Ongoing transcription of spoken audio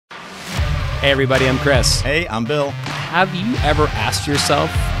Hey everybody, I'm Chris. Hey, I'm Bill. Have you ever asked yourself,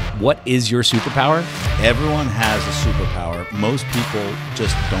 what is your superpower? Everyone has a superpower. Most people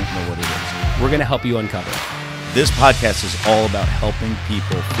just don't know what it is. We're going to help you uncover it. This podcast is all about helping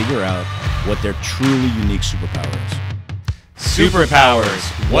people figure out what their truly unique superpower is.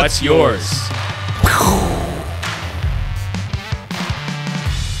 Superpowers, what's yours?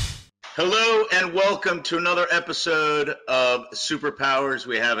 Hello and welcome to another episode of Superpowers.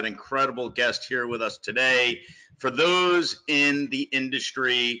 We have an incredible guest here with us today. For those in the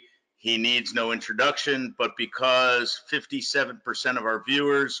industry, he needs no introduction, but because 57% of our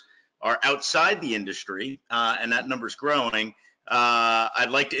viewers are outside the industry, and that number's growing, I'd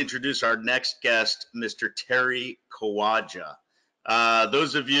like to introduce our next guest, Mr. Terry Kawaja.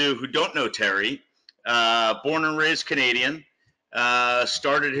 Those of you who don't know Terry, born and raised Canadian,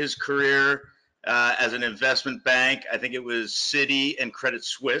 started his career as an investment bank. I think it was Citi and Credit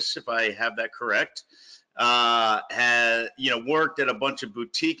Suisse, if I have that correct. Had worked at a bunch of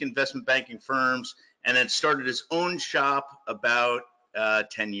boutique investment banking firms, and then started his own shop about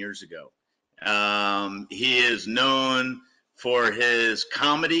 10 years ago. He is known for his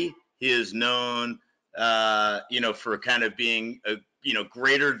comedy. He is known, for kind of being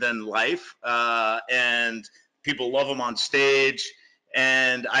greater than life, and people love him on stage.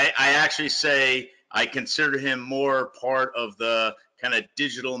 And I actually say I consider him more part of the kind of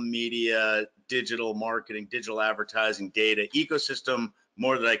digital media, digital marketing, digital advertising data ecosystem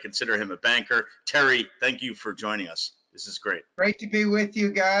more than I consider him a banker. Terry, thank you for joining us. This is great. Great to be with you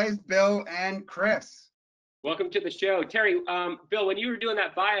guys, Bill and Chris. Welcome to the show. Terry, Bill, when you were doing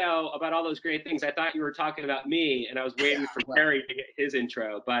that bio about all those great things, I thought you were talking about me, and I was waiting for Terry to get his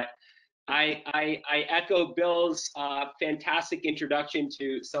intro. But I echo Bill's fantastic introduction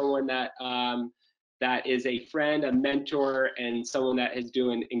to someone that that is a friend, a mentor, and someone that is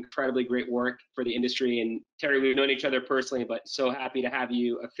doing incredibly great work for the industry. And Terry, we've known each other personally, but so happy to have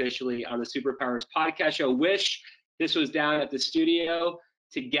you officially on the Superpowers podcast show. Wish this was down at the studio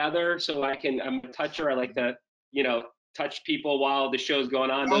together, so I'm a toucher. I like to, touch people while the show's going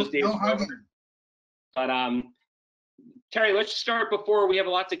on. Those days are over. But Terry, let's start before we have a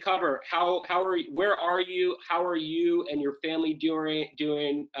lot to cover. Where are you? How are you and your family doing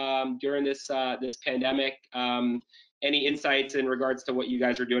during this pandemic? Any insights in regards to what you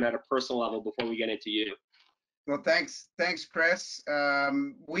guys are doing at a personal level before we get into you? Well, thanks, Chris.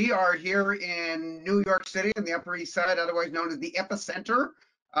 We are here in New York City on the Upper East Side, otherwise known as the epicenter.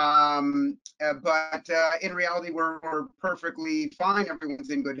 But in reality, we're perfectly fine. Everyone's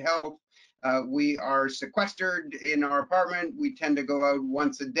in good health. We are sequestered in our apartment. We tend to go out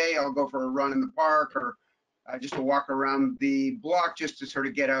once a day. I'll go for a run in the park or just a walk around the block just to sort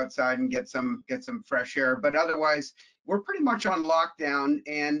of get outside and get some fresh air. But otherwise, we're pretty much on lockdown.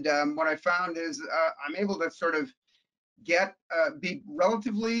 And what I found is I'm able to sort of be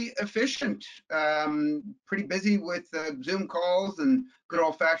relatively efficient. Pretty busy with Zoom calls and good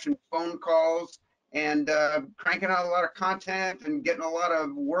old-fashioned phone calls, and cranking out a lot of content and getting a lot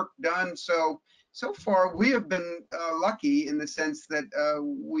of work done. So far we have been lucky in the sense that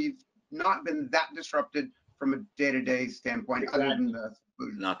we've not been that disrupted from a day-to-day standpoint, other than the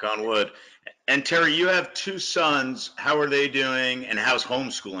food. Knock on wood. And Terry, you have two sons. How are they doing, and how's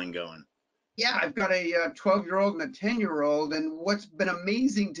homeschooling going? Yeah, I've got a 12-year-old and a 10-year-old, and what's been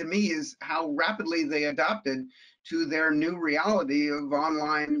amazing to me is how rapidly they adopted to their new reality of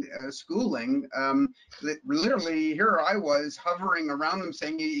online schooling. Literally, here I was hovering around them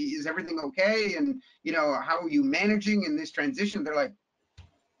saying, is everything okay? And, how are you managing in this transition? They're like,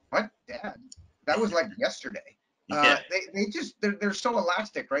 what, Dad? That was like yesterday. Yeah. They're so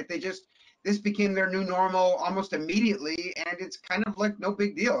elastic, right? This became their new normal almost immediately, and it's kind of like no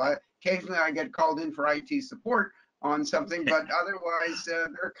big deal. Occasionally I get called in for IT support on something, but otherwise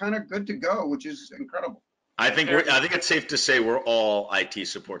they're kind of good to go, which is incredible. I think it's safe to say we're all IT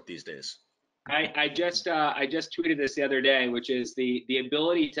support these days. I just tweeted this the other day, which is the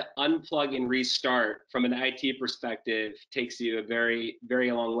ability to unplug and restart from an IT perspective takes you a very,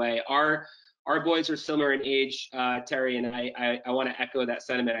 very long way. Our boys are similar in age, Terry, and I want to echo that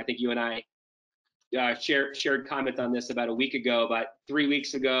sentiment. I think you and I shared comments on this about a week ago, but 3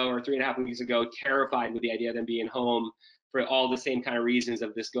 weeks ago or 3.5 weeks ago, terrified with the idea of them being home for all the same kind of reasons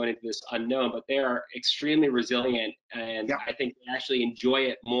of this going into this unknown. But they are extremely resilient, and yeah. I think they actually enjoy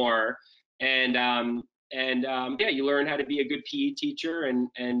it more. And you learn how to be a good PE teacher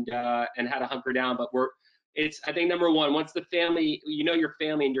and how to hunker down. But I think number one, once the family, your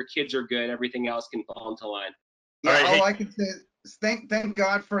family and your kids are good, everything else can fall into line. Yeah, all I can say is thank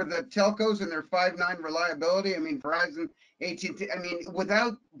God for the telcos and their 5.9 reliability. I mean, Verizon AT&T, I mean,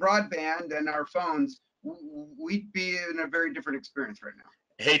 without broadband and our phones, we'd be in a very different experience right now.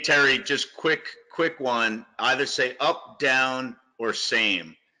 Hey, Terry, just quick one. Either say up, down, or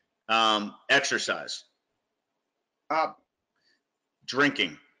same. Exercise. Up,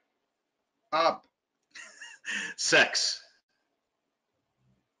 Drinking. up, Sex.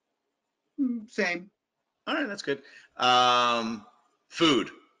 same. All right, that's good.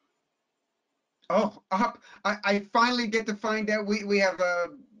 Food. Oh, up. I finally get to find out we have a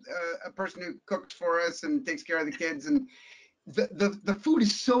person who cooks for us and takes care of the kids, and the food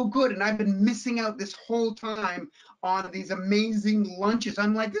is so good, and I've been missing out this whole time on these amazing lunches.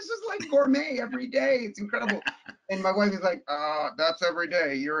 I'm like, this is like gourmet every day. It's incredible. And my wife is like, that's every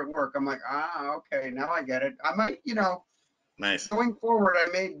day. You're at work. I'm like, okay, now I get it. I might, Nice. going forward, I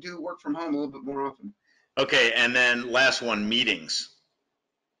may do work from home a little bit more often. Okay, and then last one, meetings.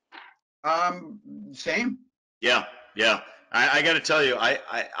 Same. Yeah. I got to tell you,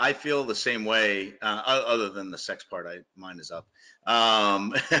 I feel the same way. Other than the sex part, mine is up.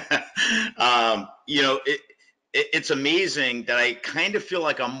 It's amazing that I kind of feel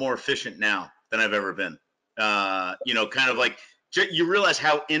like I'm more efficient now than I've ever been. Kind of like you realize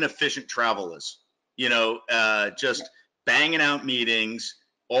how inefficient travel is. Just banging out meetings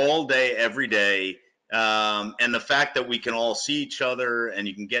all day, every day. And the fact that we can all see each other and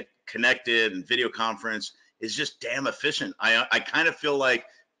you can get connected and video conference is just damn efficient. I kind of feel like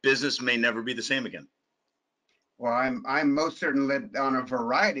business may never be the same again. Well, I'm most certainly on a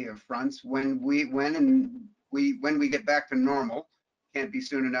variety of fronts. When we get back to normal, can't be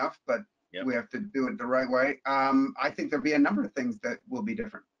soon enough, but Yep. we have to do it the right way. I think there'll be a number of things that will be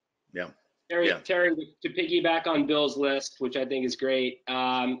different. Yeah. Terry, to piggyback on Bill's list, which I think is great,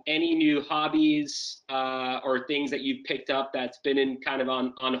 any new hobbies or things that you've picked up that's been in kind of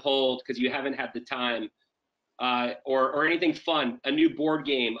on hold because you haven't had the time, or anything fun, a new board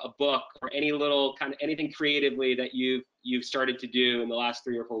game, a book, or any little kind of anything creatively that you've started to do in the last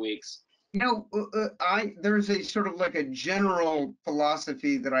 3 or 4 weeks? There's a sort of like a general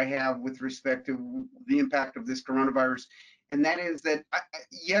philosophy that I have with respect to the impact of this coronavirus. And that is that,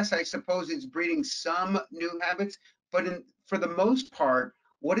 yes, I suppose it's breeding some new habits, but for the most part,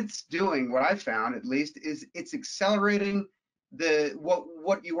 what it's doing, what I found at least, is it's accelerating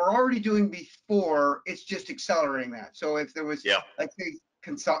what you were already doing before. It's just accelerating that. So if there was, like, say,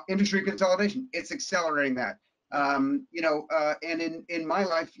 industry consolidation, it's accelerating that. And in my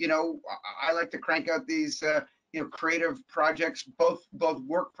life, I like to crank out these, creative projects, both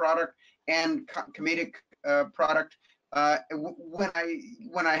work product and comedic product. When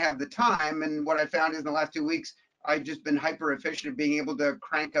I have the time, and what I found is in the last 2 weeks, I've just been hyper efficient at being able to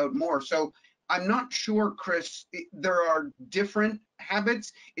crank out more. So I'm not sure, Chris, there are different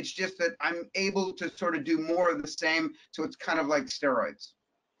habits. It's just that I'm able to sort of do more of the same. So it's kind of like steroids.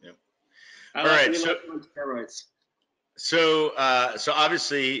 Yep. All right. So steroids. So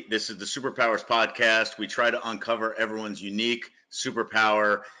obviously this is the Superpowers podcast. We try to uncover everyone's unique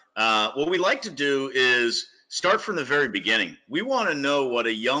superpower. What we like to do is start from the very beginning. We want to know what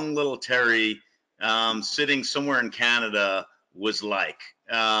a young little Terry sitting somewhere in Canada was like.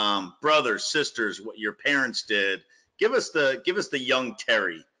 Brothers, sisters, what your parents did. Give us the young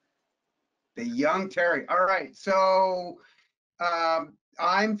Terry. The young Terry. All right. So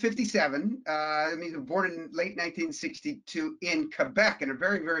I'm 57. I mean, born in late 1962 in Quebec, in a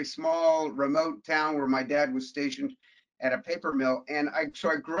very, very small, remote town where my dad was stationed at a paper mill. And I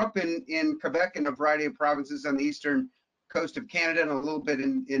grew up in Quebec and a variety of provinces on the eastern coast of Canada and a little bit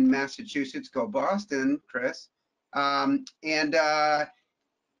in Massachusetts. Go Boston, Chris.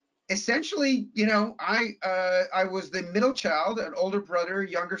 Essentially, I was the middle child, an older brother,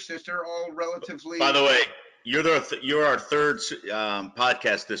 younger sister, all relatively. By the way, you're our third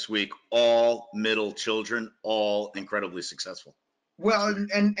podcast this week. All middle children, all incredibly successful. Well,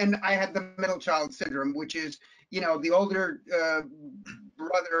 and I had the middle child syndrome, which is, the older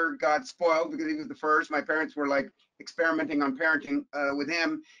brother got spoiled because he was the first. My parents were like experimenting on parenting with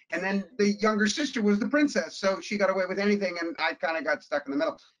him, and then the younger sister was the princess, so she got away with anything, and I kind of got stuck in the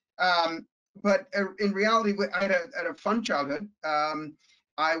middle. But in reality, I had a fun childhood.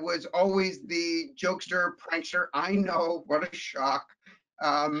 I was always the jokester, prankster. I know, what a shock.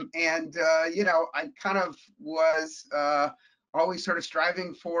 I kind of was always sort of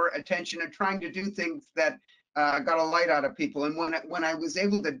striving for attention and trying to do things that got a light out of people. And when I was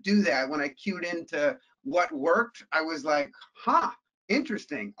able to do that, when I cued into what worked, I was like,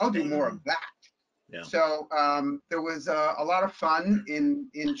 interesting. I'll do more of that. Yeah. So there was a lot of fun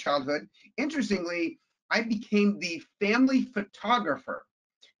in childhood. Interestingly, I became the family photographer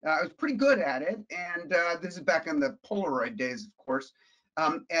I was pretty good at it, and this is back in the Polaroid days, of course.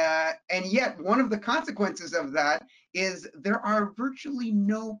 And yet, one of the consequences of that is there are virtually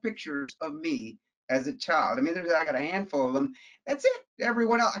no pictures of me as a child. I mean, I got a handful of them. That's it.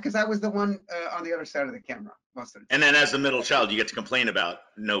 Everyone else, because I was the one on the other side of the camera most of the time. And then as the middle child, you get to complain about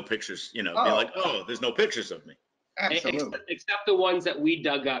no pictures, being like, oh, there's no pictures of me. Absolutely. Except the ones that we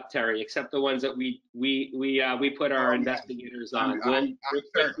dug up, Terry. Except the ones that we put our investigators on, which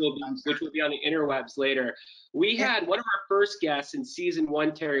will be on the interwebs later. We had one of our first guests in season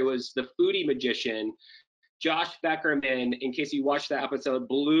 1, Terry, was the foodie magician, Josh Beckerman. In case you watched that episode,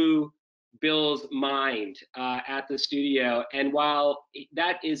 blew Bill's mind at the studio. And while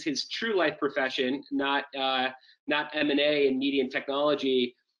that is his true life profession, not M&A and media and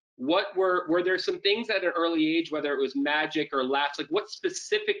technology, what were there some things at an early age, whether it was magic or laughs, like what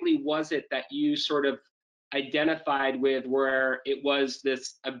specifically was it that you sort of identified with where it was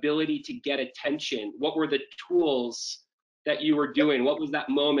this ability to get attention? What were the tools that you were doing? What was that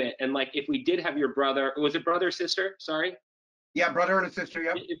moment? And like, if we did have your brother, was it brother or sister? Sorry. Yeah, brother and a sister.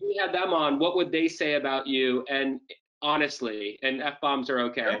 Yeah. If we had them on, what would they say about you? And honestly, and F-bombs are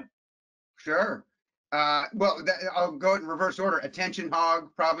okay. Sure. Well, I'll go in reverse order. Attention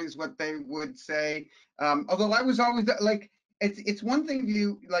hog probably is what they would say. Although I was always like, it's one thing if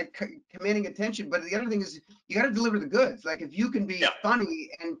you like commanding attention, but the other thing is you got to deliver the goods. Like if you can be funny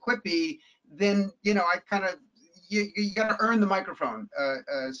and quippy, then I kind of you got to earn the microphone,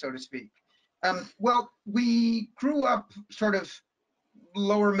 so to speak. Well, we grew up sort of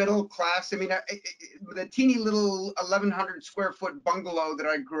lower middle class. I mean, the teeny little 1,100 square foot bungalow that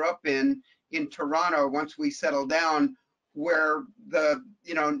I grew up in Toronto, once we settled down, where the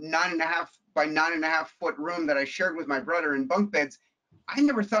 9.5 by 9.5 foot room that I shared with my brother in bunk beds, I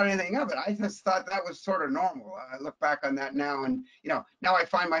never thought anything of it. I just thought that was sort of normal. I look back on that now, and now I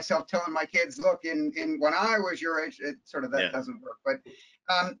find myself telling my kids, look, in when I was your age, it sort of that doesn't work. But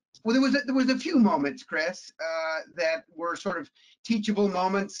well, there was a few moments, Chris, that were sort of teachable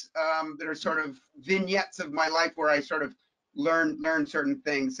moments, that are sort of vignettes of my life where I sort of learn certain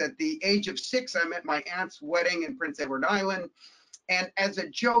things. At the age of 6, I'm at my aunt's wedding in Prince Edward Island, and as a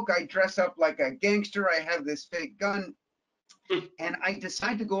joke, I dress up like a gangster. I have this fake gun, and I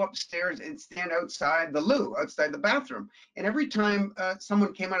decide to go upstairs and stand outside the loo, outside the bathroom. And every time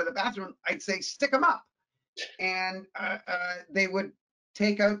someone came out of the bathroom, I'd say, "Stick them up," and they would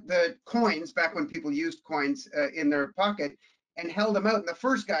take out the coins, back when people used coins in their pocket, and held them out. And the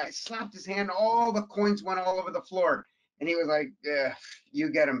first guy slapped his hand, all the coins went all over the floor. And he was like, "Yeah, you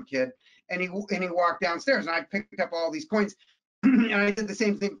get him, kid." And he walked downstairs, and I picked up all these coins. And I did the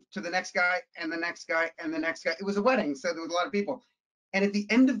same thing to the next guy and the next guy and the next guy. It was a wedding, so there was a lot of people. And at the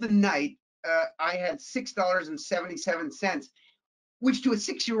end of the night, I had $6.77, which to a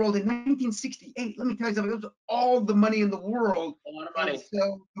 6-year-old in 1968, let me tell you something, it was all the money in the world. A lot of money. And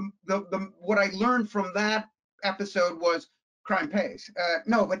so what I learned from that episode was crime pays.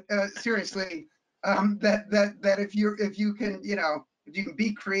 No, but seriously, that if you can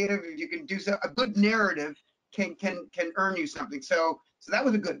be creative, if you can do so, a good narrative can earn you something. So that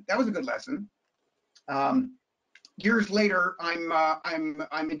was a good lesson. Years later,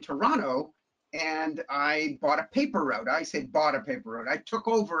 I'm in Toronto, and I bought a paper route. I say bought a paper route. I took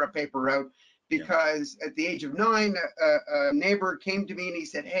over a paper route because at the age of 9, a neighbor came to me and he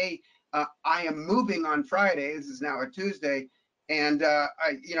said, "Hey, I am moving on Friday. This is now a Tuesday, and do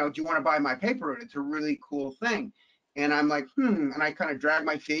you want to buy my paper route? It's a really cool thing." And I'm like, and I kind of drag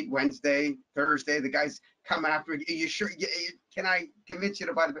my feet. Wednesday, Thursday, the guy's coming after me. "Are you sure? Can I convince you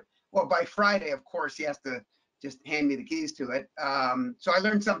to buy the?" Well, by Friday, of course, he has to just hand me the keys to it. So I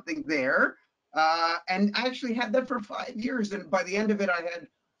learned something there. And I actually had that for 5 years. And by the end of it, I had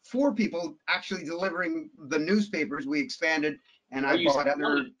 4 people actually delivering the newspapers. We expanded, and I bought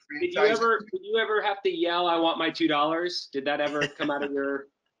other franchises. Did you ever have to yell, "I want my $2"? Did that ever come out of your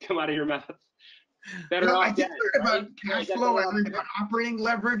mouth? I did learn about cash flow. I learned about operating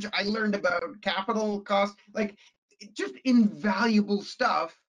leverage. I learned about capital costs, like just invaluable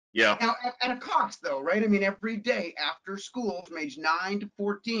stuff. Yeah. Now, at a cost, though, right? I mean, every day after school, from age 9 to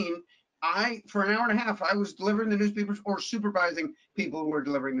 14, for an hour and a half, I was delivering the newspapers or supervising people who were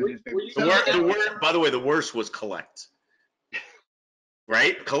delivering the newspapers. By the way, the worst was collect.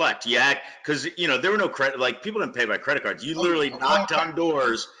 Right? Collect. Yeah. Because, there were no credit. Like, people didn't pay by credit cards. You literally knocked on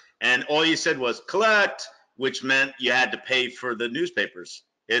doors, and all you said was collect, which meant you had to pay for the newspapers.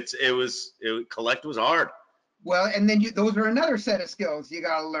 Collect was hard. Well, and then those are another set of skills you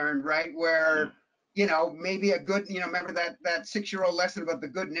got to learn, right? Where, maybe a good, remember that 6-year-old lesson about the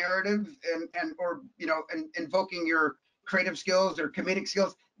good narrative and invoking your creative skills or comedic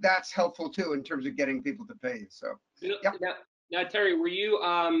skills. that's helpful too in terms of getting people to pay you. So, yep. Now, Terry, were you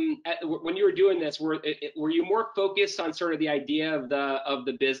when you were doing this, were you more focused on sort of the idea of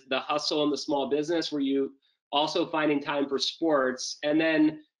the hustle and the small business? Were you also finding time for sports? And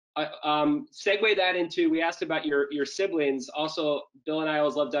then segue that into, we asked about your siblings. Also, Bill and I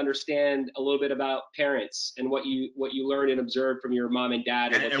always love to understand a little bit about parents and what you learned and observed from your mom and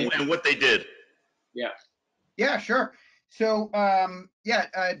dad and what they did. Yeah, sure. So,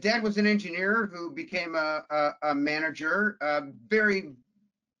 Dad was an engineer who became a manager, very,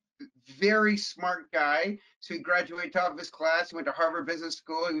 very smart guy. So he graduated top of his class. He went to Harvard Business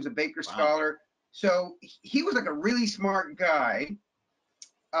School. He was a Baker Scholar. So he was like a really smart guy.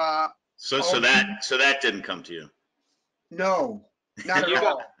 So that didn't come to you? No, not at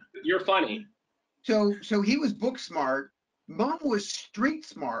all. You're funny. So he was book smart. Mom was street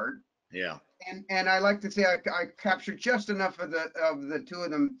smart. Yeah. And I like to say I captured just enough of the two of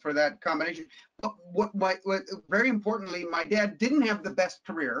them for that combination. But what very importantly, my dad didn't have the best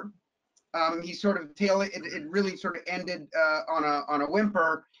career. He sort of it really sort of ended on a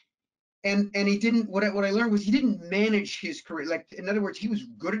whimper. And he didn't. What I learned was he didn't manage his career. Like, in other words, he was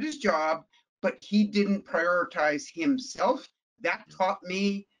good at his job, but he didn't prioritize himself. That taught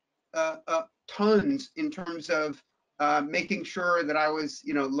me tons in terms of making sure that I was,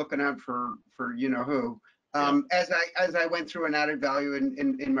 looking out for who. As I went through and added value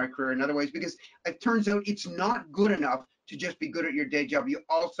in my career in other ways, because it turns out it's not good enough to just be good at your day job. You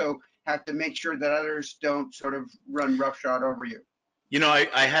also have to make sure that others don't sort of run roughshod over you.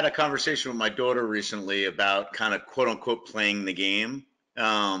 I had a conversation with my daughter recently about kind of quote unquote playing the game,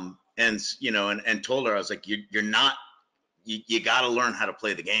 and told her, I was like, you got to learn how to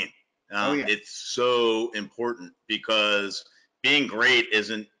play the game. It's so important, because being great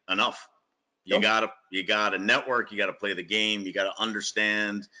isn't enough. You gotta network, you gotta play the game, you gotta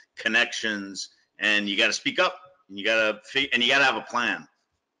understand connections, and you gotta speak up, and you gotta have a plan.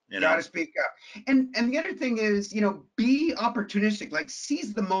 You gotta speak up. And the other thing is, be opportunistic, like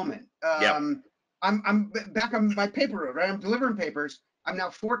seize the moment. I'm back on my paper route, right? I'm delivering papers. I'm now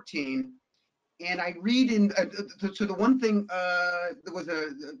 14, and I read so the one thing that was a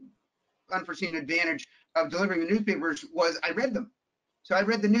unforeseen advantage of delivering the newspapers was I read them. So I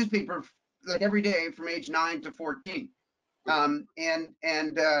read the newspaper like every day from age 9 to 14. And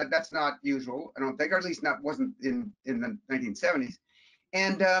that's not usual, I don't think, or at least wasn't in the 1970s.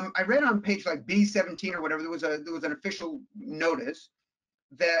 And I read on page like B17 or whatever, there was an official notice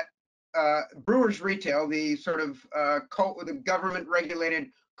that Brewers Retail, the sort of the government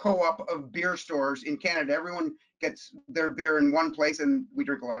regulated co-op of beer stores in Canada, everyone gets their beer in one place, and we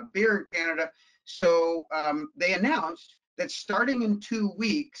drink a lot of beer in Canada. So they announced that starting in 2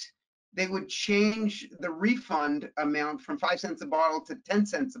 weeks, they would change the refund amount from 5 cents a bottle to 10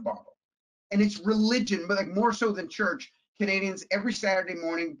 cents a bottle. And it's religion, but like more so than church. Canadians every Saturday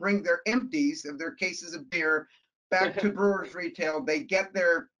morning bring their empties of their cases of beer back to Brewers Retail. They get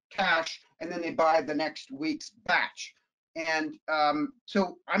their cash, and then they buy the next week's batch. And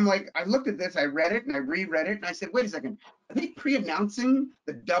so I'm like, I looked at this, I read it, and I reread it, and I said, wait a second, are they pre-announcing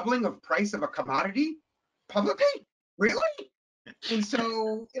the doubling of price of a commodity publicly? Really? And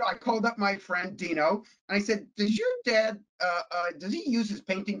so, I called up my friend Dino, and I said, does your dad, does he use his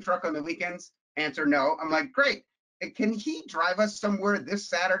painting truck on the weekends? Answer, no. I'm like, great. Can he drive us somewhere this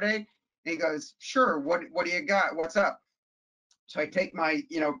Saturday? And he goes, sure. What do you got? What's up? So I take my,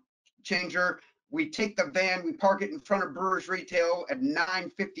 changer. We take the van, we park it in front of Brewers Retail at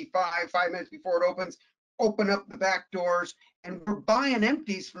 9:55, 5 minutes before it opens, open up the back doors, and we're buying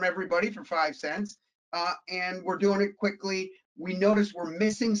empties from everybody for 5 cents. And we're doing it quickly. We notice we're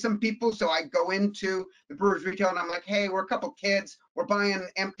missing some people. So I go into the Brewers Retail and I'm like, hey, we're a couple kids. We're buying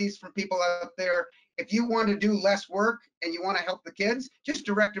empties from people out there. If you want to do less work and you want to help the kids, just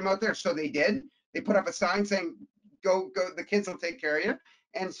direct them out there. So they did. They put up a sign saying, go, the kids will take care of you.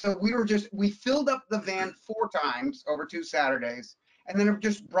 And so we filled up the van 4 times over 2 Saturdays, and then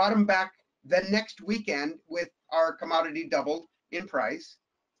just brought them back the next weekend with our commodity doubled in price.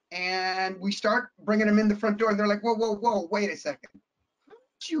 And we start bringing them in the front door, and they're like, whoa, wait a second. How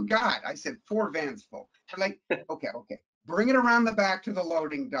much you got? I said, 4 vans full. They're like, okay. Bring it around the back to the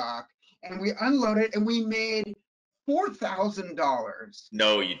loading dock. And we unload it, and we made $4,000.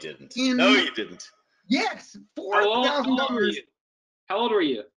 No, you didn't. No, you didn't. Yes, $4,000. How old were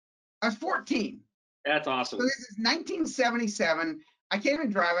you? I was 14. That's awesome. So this is 1977. I can't even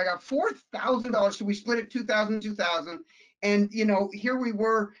drive. I got $4,000. So we split it 2,000. And, here we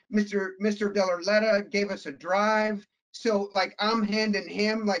were, Mr. Delarletta gave us a drive. So like I'm handing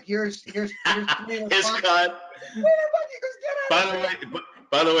him, like, here's his cut. By the way,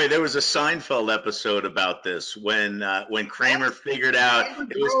 By the way, there was a Seinfeld episode about this when Kramer figured out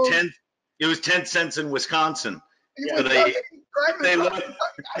it was 10 cents in Wisconsin. So they looked.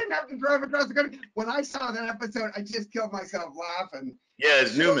 I didn't have to drive across the country. When I saw that episode, I just killed myself laughing. Yeah,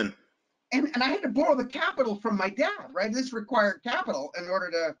 it's Newman. And I had to borrow the capital from my dad, right? This required capital in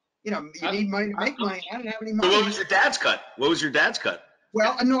order to, you need money to make money. I didn't have any money. So what was your dad's cut? What was your dad's cut?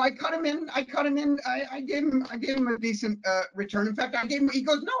 Well, no, I cut him in. I gave him a decent return. In fact, he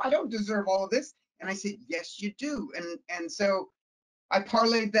goes, no, I don't deserve all of this. And I said, yes, you do. And so I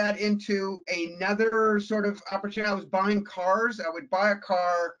parlayed that into another sort of opportunity. I was buying cars. I would buy a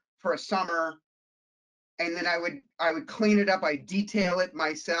car for a summer, and then I would clean it up. I detail it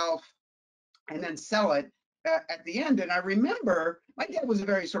myself, and then sell it at the end. And I remember my dad was a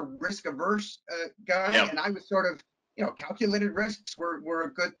very sort of risk averse guy, and I was sort of, calculated risks were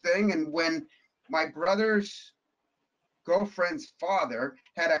a good thing. And when my brother's girlfriend's father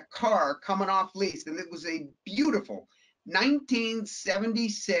had a car coming off lease, and it was a beautiful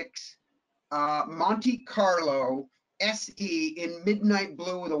 1976 Monte Carlo SE in midnight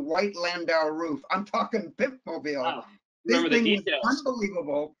blue with a white Landau roof. I'm talking Pimpmobile. Wow. This thing was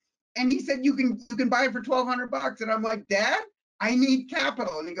unbelievable. And he said, you can buy it for $1,200. And I'm like, Dad, I need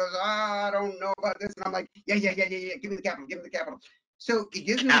capital. And he goes, I don't know about this. And I'm like, yeah. Give me the capital. So he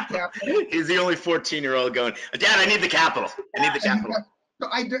gives me the capital. He's the only 14-year-old going, Dad, I need the capital. I need the capital. So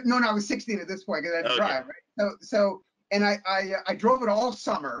I was 16 at this point because I had to drive, right? So I drove it all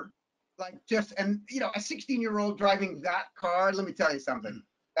summer, like a 16-year-old driving that car. Let me tell you something.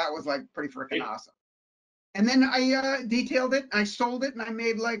 That was like pretty freaking awesome. And then I detailed it, I sold it, and I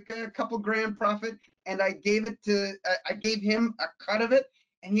made like a couple grand profit. And I gave him a cut of it,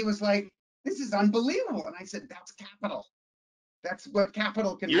 and he was like, "This is unbelievable." And I said, "That's capital. That's what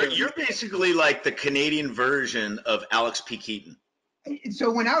capital can do." You're basically like the Canadian version of Alex P. Keaton.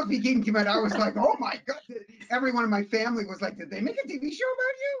 So when Alex P. Keaton came out, I was like, "Oh my God!" Everyone in my family was like, "Did they make a TV show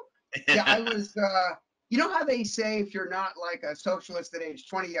about you?" Yeah, I was. You know how they say if you're not like a socialist at age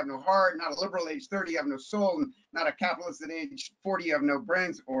 20, you have no heart, not a liberal at age 30, you have no soul, and not a capitalist at age 40, you have no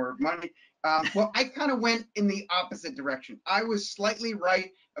brains or money. Well, I kind of went in the opposite direction. I was slightly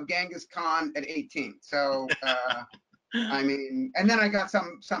right of Genghis Khan at 18. So, and then I got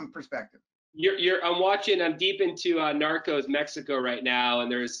some perspective. I'm deep into Narcos Mexico right now,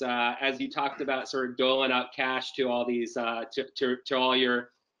 and there's as you talked about, sort of doling out cash to all these to all your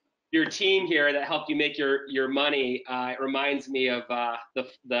team here that helped you make your money. It reminds me of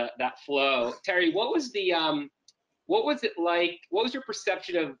that flow. Terry, what was it like? What was your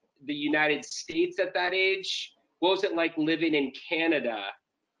perception of the United States at that age? What was it like living in Canada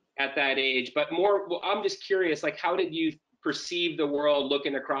at that age? But I'm just curious, like, how did you perceive the world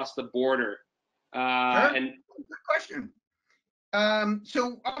looking across the border? Sure. And good question.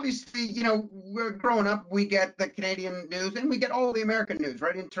 So obviously, we're growing up, we get the Canadian news and we get all the American news,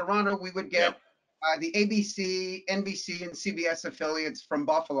 right? In Toronto, we would get the ABC, NBC, and CBS affiliates from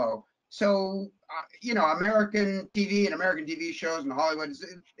Buffalo. So, American TV and American TV shows in Hollywood is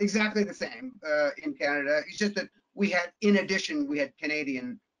exactly the same in Canada. It's just that in addition, we had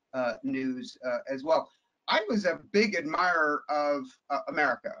Canadian news as well. I was a big admirer of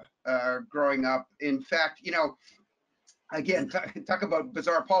America growing up. In fact, again, talk about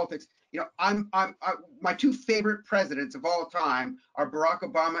bizarre politics. My two favorite presidents of all time are Barack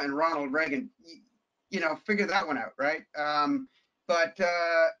Obama and Ronald Reagan. Figure that one out, right? By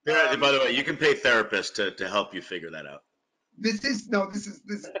the way, you can pay therapists to help you figure that out. This is.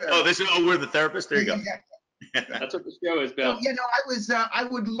 We're the therapists. There you go. That's what the show is, Bill.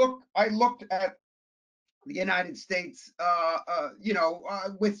 I looked at the United States,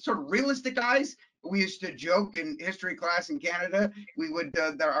 with sort of realistic eyes. We used to joke in history class in Canada. We would,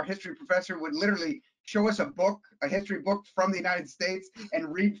 our history professor would literally show us a history book from the United States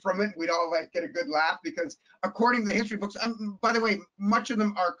and read from it. We'd all get a good laugh because according to the history books, by the way, much of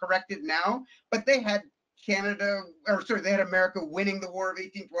them are corrected now, but they had they had America winning the War of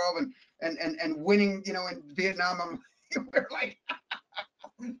 1812 and winning, in Vietnam. We're like,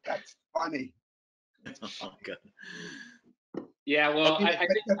 that's funny. Oh, God. Yeah, well,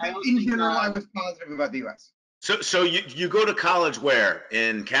 in general, I was positive about the U.S. So you go to college where?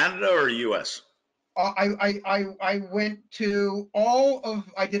 In Canada or U.S.? I went to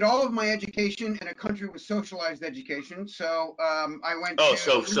I did all of my education in a country with socialized education. So I went.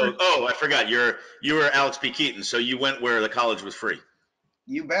 I forgot. You were Alex P. Keaton, so you went where the college was free.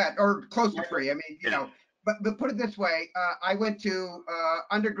 You bet, or close to free. I mean, But put it this way, I went to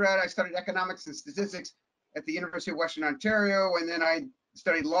undergrad. I studied economics and statistics at the University of Western Ontario, and then I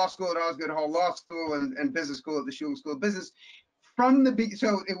studied law school at Osgoode Hall Law School and business school at the School of Business. from the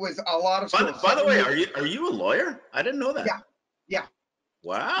so it was a lot of school. By the way, are you a lawyer? I didn't know that. Yeah, yeah.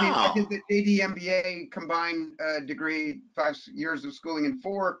 Wow. I mean, I did the JD MBA combined degree, 5 years of schooling in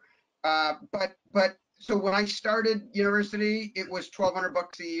 4. But so when I started university, it was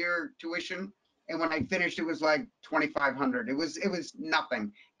 $1,200 a year tuition, and when I finished, it was like $2,500. It was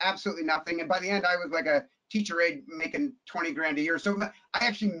nothing, absolutely nothing. And by the end, I was like a teacher aide making 20 grand a year. So I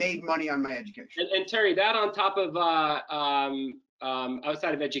actually made money on my education. And Terry, that on top of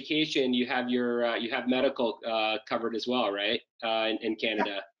outside of education, you have your you have medical covered as well, right? In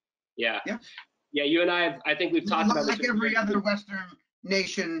Canada. Yeah. Yeah. Yeah. You and I think we've talked about this. Like every other Western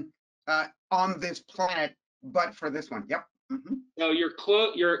nation on this planet, but for this one. Yep. Mm-hmm. So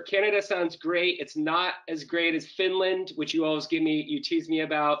your Canada sounds great. It's not as great as Finland, which you tease me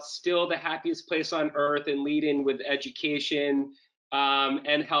about. Still the happiest place on earth and lead in with education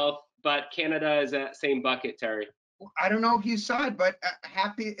and health. But Canada is that same bucket, Terry. I don't know if you saw it, but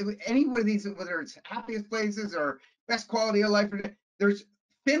any one of these, whether it's happiest places or best quality of life, there's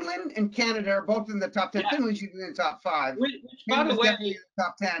Finland and Canada are both in the top 10. Yeah. Finland's usually in the top 5. Which by the way, definitely in the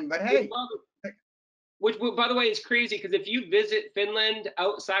top 10. But hey, which by the way is crazy, because if you visit Finland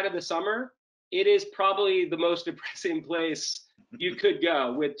outside of the summer, it is probably the most depressing place you could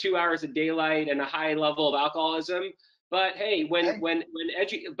go, with 2 hours of daylight and a high level of alcoholism. But hey, Kim they're aside,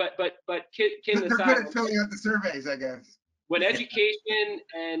 good at filling out the surveys, I guess. When education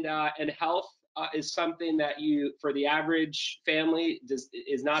and health is something that for the average family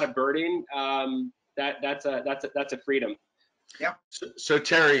is not a burden, that's a freedom. Yeah. So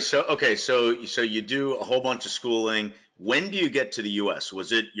Terry, so you do a whole bunch of schooling. When do you get to the U.S.?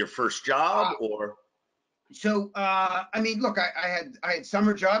 Was it your first job or? So I mean, look, I had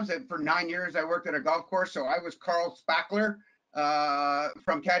summer jobs. For 9 years, I worked at a golf course. So I was Carl Spackler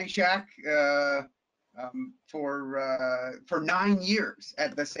from Caddyshack for 9 years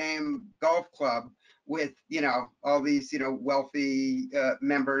at the same golf club with all these wealthy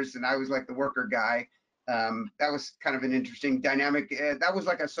members, and I was like the worker guy. That was kind of an interesting dynamic. That was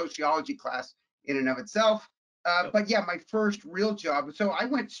like a sociology class in and of itself. But yeah, my first real job. So I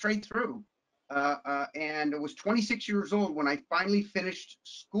went straight through. And I was 26 years old when I finally finished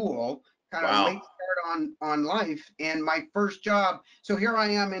school, kind of late start on life. And my first job, so here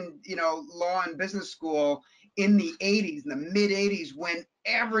I am in, law and business school in the 80s, in the mid 80s, when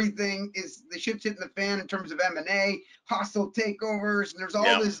everything is, the shit's hitting the fan in terms of M&A, hostile takeovers, and there's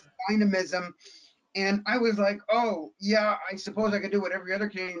all this dynamism. And I was like, oh, yeah, I suppose I could do what every other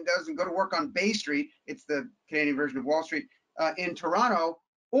Canadian does and go to work on Bay Street. It's the Canadian version of Wall Street in Toronto.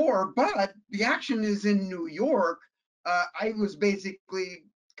 But the action is in New York. I was basically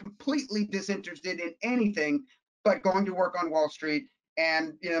completely disinterested in anything but going to work on Wall Street,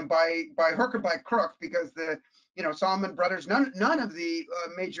 and by hook or by crook, because the Salomon Brothers, none of the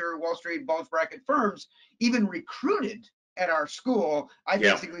major Wall Street bulge bracket firms even recruited at our school. I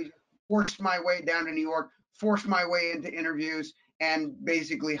basically forced my way down to New York, forced my way into interviews, and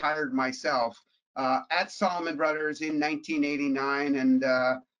basically hired myself at Salomon Brothers in 1989, and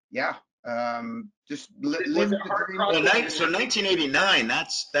just lived the dream. Well, so 1989,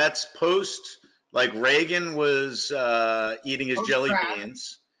 that's post, like Reagan was eating his jelly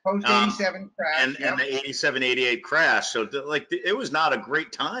beans. Post 87 crash. And the 87, 88 crash. So it was not a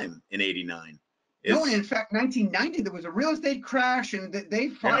great time in 89. No, and in fact, 1990, there was a real estate crash, and they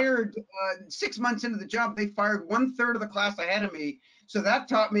fired 6 months into the job, they fired 1/3 of the class ahead of me. So that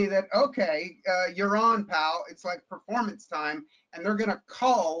taught me that, okay, you're on, pal. It's like performance time, and they're going to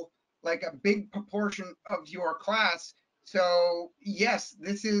cull like a big proportion of your class. So yes,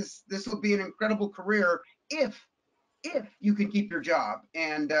 this will be an incredible career if you can keep your job.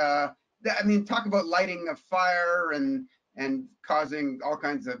 And I mean, talk about lighting a fire and causing all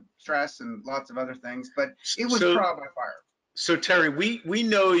kinds of stress and lots of other things, but it was trial by fire. So Terry, we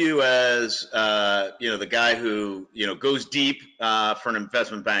know you as the guy who goes deep for an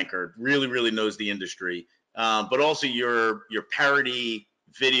investment banker, really knows the industry, but also your parody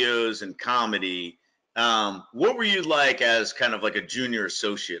videos and comedy. What were you like as kind of like a junior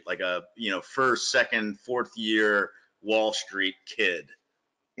associate, like a first, second, fourth year Wall Street kid?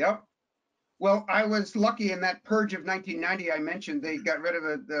 Yep. Well, I was lucky in that purge of 1990 I mentioned. They got rid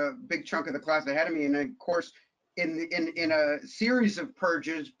of the big chunk of the class ahead of me, and of course, in a series of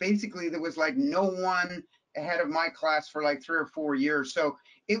purges, basically there was like no one ahead of my class for like 3 or 4 years. So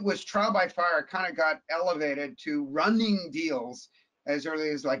it was trial by fire. I kind of got elevated to running deals as early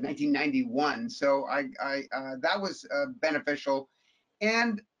as like 1991. So I that was beneficial.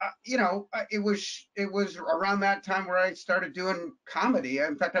 And it was around that time where I started doing comedy.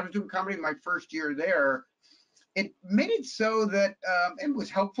 In fact, I was doing comedy my first year there. it made it so that it was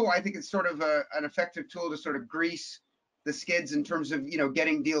helpful. I think it's sort of an effective tool to sort of grease the skids in terms of,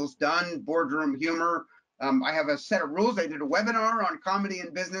 getting deals done, boardroom humor. I have a set of rules. I did a webinar on comedy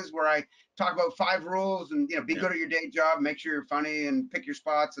and business where I talk about 5 rules and, be good at your day job, make sure you're funny and pick your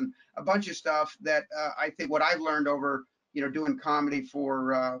spots and a bunch of stuff that I think what I've learned over, doing comedy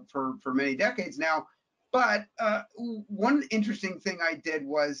for many decades now. But one interesting thing I did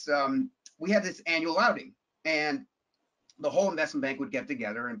was we had this annual outing, and the whole investment bank would get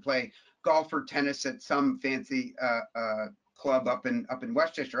together and play golf or tennis at some fancy club up in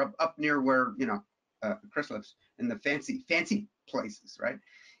Westchester, up near where Chris lives, in the fancy places, right?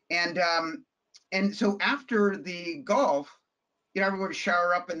 And so after the golf, everyone would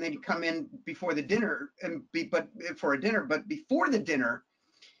shower up and they'd come in before the dinner but before the dinner,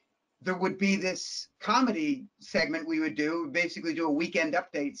 there would be this comedy segment we would do, basically do a Weekend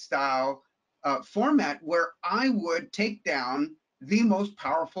Update style format where I would take down the most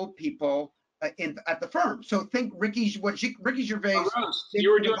powerful people at the firm. So think Ricky Gervais. A roast.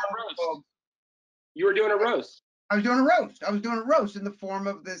 You were doing a roast. You were doing a roast. I was doing a roast. I was doing a roast in the form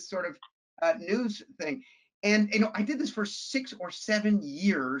of this sort of news thing. And I did this for 6 or 7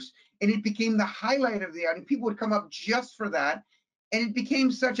 years, and it became the highlight of the outing. People would come up just for that. And it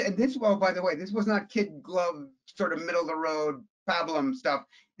became such a, and this, well, by the way, this was not kid glove sort of middle of the road pablum stuff.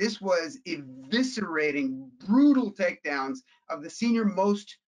 This was eviscerating, brutal takedowns of the senior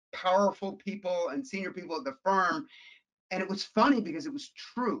most powerful people and senior people at the firm. And it was funny because it was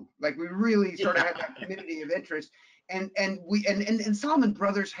true. Like, we really sort of had that community of interest. And Salomon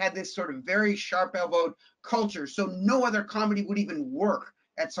Brothers had this sort of very sharp elbowed culture. So no other comedy would even work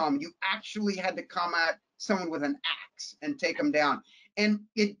at Salomon. You actually had to come at someone with an axe and take them down. And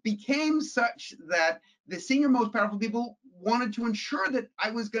it became such that the senior most powerful people wanted to ensure that I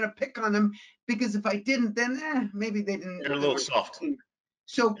was going to pick on them, because if I didn't, then maybe they didn't. They're a little soft.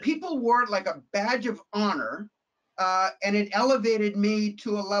 So people wore it like a badge of honor, and it elevated me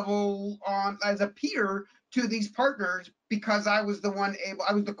to a level as a peer to these partners, because I was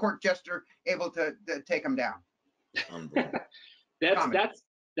I was the court jester able to take them down.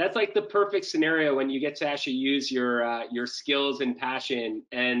 That's like the perfect scenario when you get to actually use your skills and passion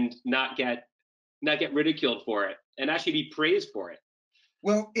and not get ridiculed for it, and actually be praised for it.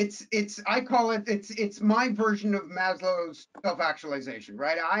 Well, I call it, it's my version of Maslow's self-actualization,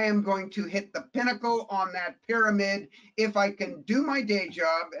 right? I am going to hit the pinnacle on that pyramid if I can do my day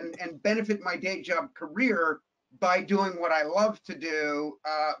job and benefit my day job career by doing what I love to do,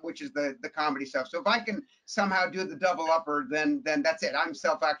 which is the comedy stuff. So if I can somehow do the double upper, then that's it. I'm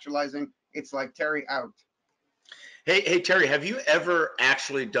self-actualizing. It's like Terry out. Hey Terry, have you ever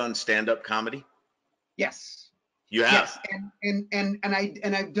actually done stand-up comedy? Yes. You have. Yes, and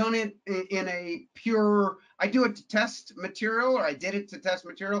I've done it in a pure. I do it to test material, or I did it to test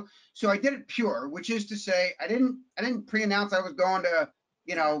material. So I did it pure, which is to say, I didn't pre-announce I was going to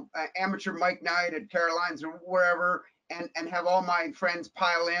amateur mic night at Caroline's or wherever, and have all my friends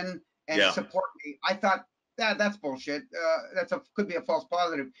pile in and support me. I thought that's bullshit. Could be a false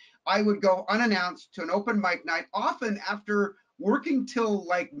positive. I would go unannounced to an open mic night, often after working till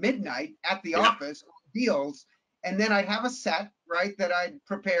like midnight at the office on deals. And then I'd have a set, right, that I'd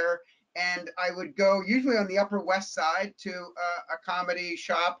prepare, and I would go usually on the Upper West Side to a comedy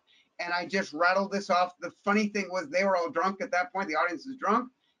shop, and I just rattled this off. The funny thing was they were all drunk at that point. The audience was drunk,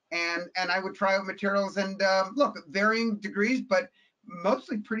 and I would try out materials, and look, varying degrees, but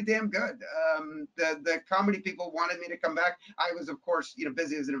mostly pretty damn good. The comedy people wanted me to come back. I was, of course,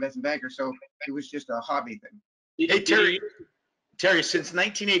 busy as an investment banker, so it was just a hobby thing. Hey, Terry, since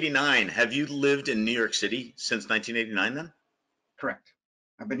 1989, have you lived in New York City since 1989 then? Correct.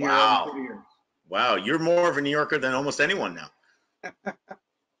 I've been here over 30 years. Wow, you're more of a New Yorker than almost anyone now.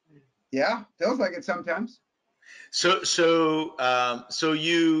 Yeah, feels like it sometimes. So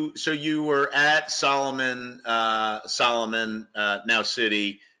you were at Salomon, now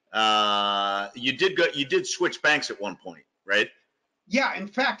City. You did switch banks at one point, right? Yeah, in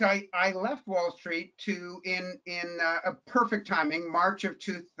fact, I left Wall Street in a perfect timing, March of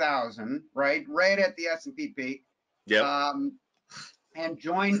 2000, right at the S&P peak. Yeah. And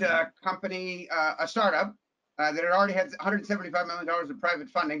joined a company, a startup that had already had $175 million of private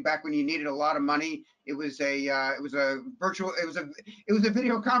funding back when you needed a lot of money. It was a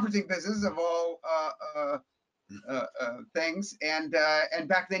video conferencing business of all things, and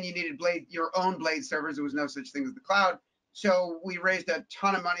back then you needed your own Blade servers. There was no such thing as the cloud. So we raised a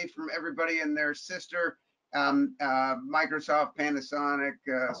ton of money from everybody and their sister, Microsoft, Panasonic,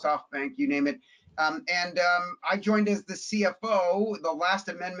 SoftBank, you name it. I joined as the CFO, the last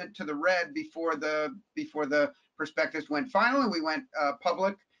amendment to the red before the prospectus went final and we went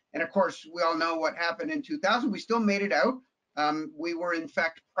public. And of course, we all know what happened in 2000. We still made it out. We were in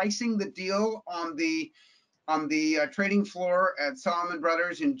fact pricing the deal on the trading floor at Solomon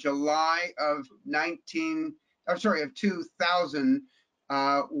Brothers in July of 2000,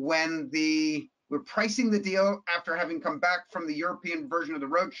 when we're pricing the deal after having come back from the European version of the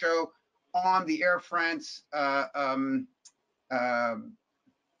roadshow on the Air France,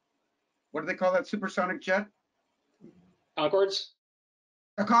 what do they call that supersonic jet? Concords?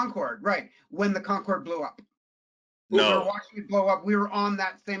 A Concorde, right, when the Concorde blew up. No. We were watching it blow up. We were on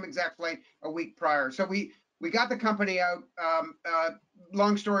that same exact flight a week prior. So we got the company out.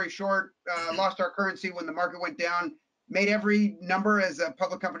 Long story short, lost our currency when the market went down, made every number as a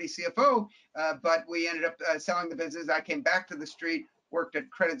public company CFO, but we ended up selling the business. I came back to the street, worked at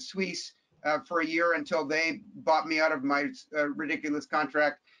Credit Suisse for a year until they bought me out of my ridiculous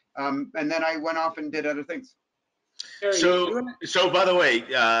contract. And then I went off and did other things. So by the way,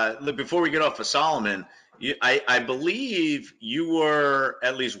 before we get off of Solomon, I believe you were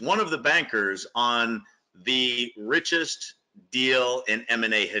at least one of the bankers on the richest deal in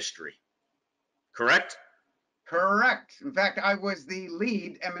M&A history, correct? Correct. In fact, I was the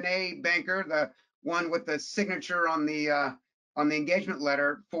lead M&A banker, the one with the signature on the engagement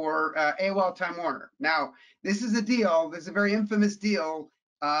letter for AOL Time Warner. Now, this is a deal. This is a very infamous deal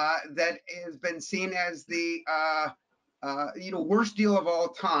that has been seen as the worst deal of all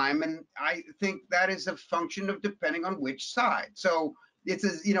time, and I think that is a function of depending on which side. So it's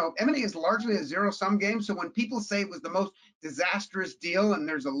M&A is largely a zero-sum game. So when people say it was the most disastrous deal, and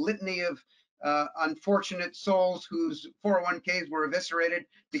there's a litany of unfortunate souls whose 401ks were eviscerated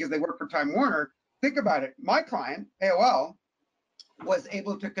because they work for Time Warner, think about it. My client, AOL, was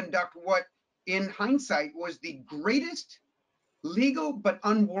able to conduct what, in hindsight, was the greatest legal but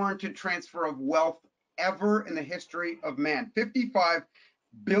unwarranted transfer of wealth ever in the history of man. $55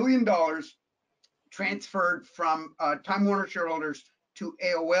 billion transferred from Time Warner shareholders to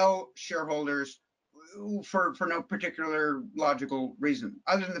AOL shareholders for no particular logical reason,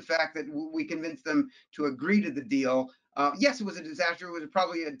 other than the fact that we convinced them to agree to the deal. Yes, it was a disaster. It was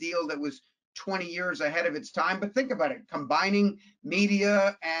probably a deal that was 20 years ahead of its time, but think about it. Combining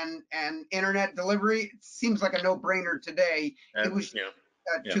media and internet delivery, it seems like a no-brainer today. It was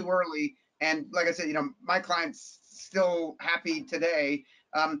too early. And like I said, my client's still happy today.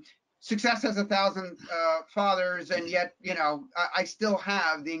 Success has 1,000 fathers, and yet, I still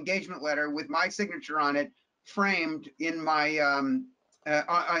have the engagement letter with my signature on it framed in my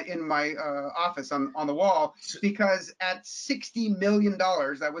office on the wall, because at $60 million,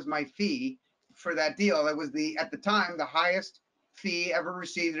 that was my fee for that deal. That was at the time the highest fee ever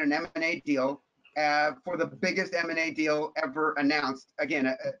received in an M&A deal. For the biggest M&A deal ever announced.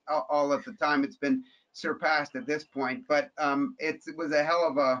 Again, all at the time, it's been surpassed at this point, but it was a hell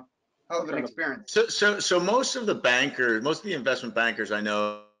of an experience. So most of the investment bankers I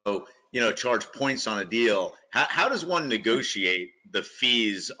know, charge points on a deal. How does one negotiate the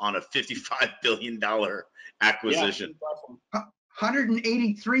fees on a $55 billion acquisition? Yeah.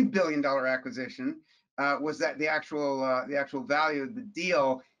 $183 billion acquisition was that the actual value of the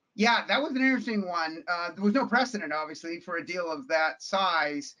deal. Yeah, that was an interesting one. There was no precedent, obviously, for a deal of that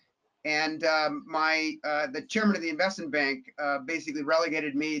size. And the chairman of the investment bank basically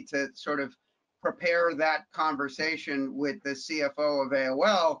relegated me to sort of prepare that conversation with the CFO of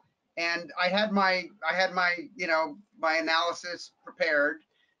AOL. And I had my analysis prepared.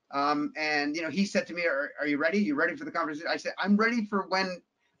 And he said to me, "Are you ready? You ready for the conversation?" I said, "I'm ready for when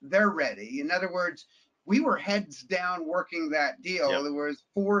they're ready." In other words, we were heads down working that deal. Yep. There was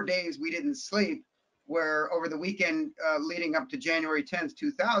 4 days we didn't sleep, where over the weekend leading up to January 10th,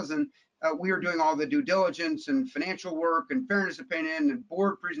 2000, we were doing all the due diligence and financial work and fairness opinion and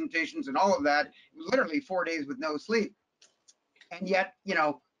board presentations and all of that. It was literally 4 days with no sleep. And yet,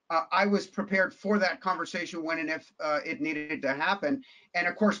 I was prepared for that conversation when and if it needed to happen. And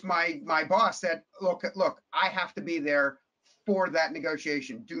of course, my boss said, look, I have to be there for that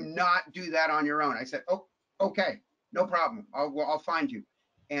negotiation. Do not do that on your own. I said, "Oh, okay, no problem. I'll find you."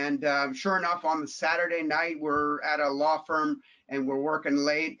 And sure enough, on the Saturday night, we're at a law firm and we're working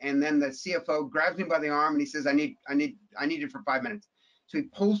late. And then the CFO grabs me by the arm and he says, I need you for 5 minutes. So he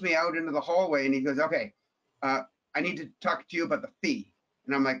pulls me out into the hallway and he goes, "Okay, I need to talk to you about the fee."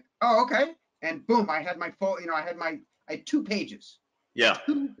 And I'm like, "Oh, okay." And boom, I had my full, I had 2 pages. Yeah.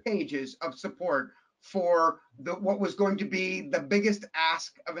 2 pages of support for what was going to be the biggest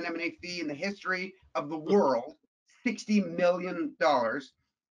ask of an M&A fee in the history of the world, $60 million.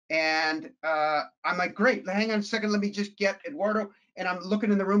 And I'm like, great, hang on a second, let me just get Eduardo. And I'm looking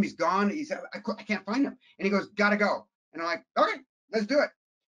in the room, he's gone. He's, I can't find him. And he goes, gotta go. And I'm like, okay, let's do it.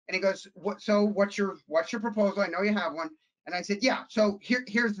 And he goes, what's your proposal? I know you have one. And I said, yeah, so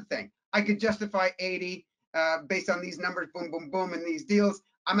here's the thing. I could justify 80 based on these numbers, boom, boom, boom, and these deals.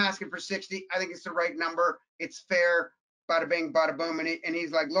 I'm asking for 60. I think it's the right number. It's fair, bada bing, bada boom. And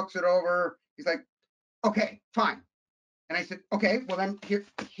he's like, looks it over. He's like, okay, fine. And I said, okay, well then here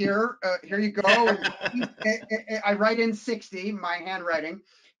you go. I write in 60, my handwriting,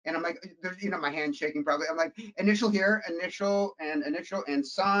 and I'm like, you know, my hand shaking probably. I'm like, initial here, initial and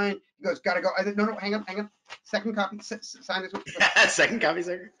sign. He goes, gotta go. I said, no, hang on. Second copy, sign this one. Second copy,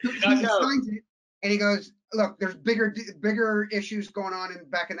 sir. He signs it, and he goes, look, there's bigger issues going on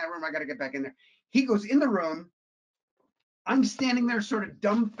back in that room. I gotta get back in there. He goes in the room. I'm standing there sort of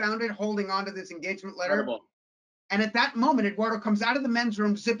dumbfounded, holding on to this engagement letter. Incredible. And at that moment, Eduardo comes out of the men's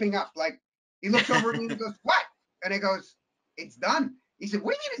room zipping up. Like, he looks over at me and he goes, what? And he goes, it's done. He said,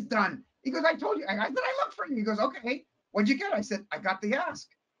 what do you mean it's done? He goes, I told you. I looked for you. He goes, okay, what'd you get? I said, I got the ask.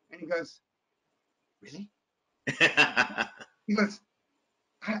 And he goes, really? He goes,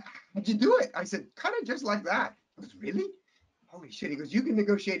 how'd you do it? I said, kind of just like that. He goes, really? Holy shit. He goes, you can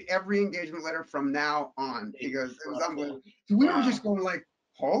negotiate every engagement letter from now on. He goes, it was unbelievable. So we were just going like,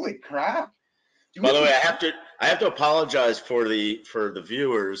 holy crap. By the way, I have to apologize for the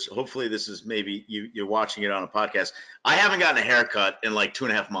viewers. Hopefully this is maybe you're watching it on a podcast. I haven't gotten a haircut in like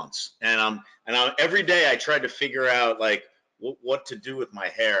 2.5 months. And every day I tried to figure out like what to do with my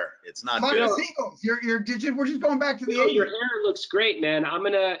hair. It's not good. We're just going back to the 80s. Your hair looks great, man.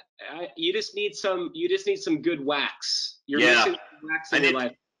 You just need some good wax. You're missing wax in your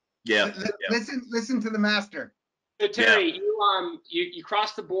life. Yeah. Listen to the master. So Terry, you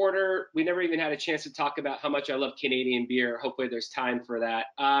crossed the border. We never even had a chance to talk about how much I love Canadian beer. Hopefully there's time for that.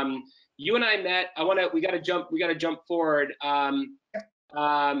 You and I met. We got to jump forward.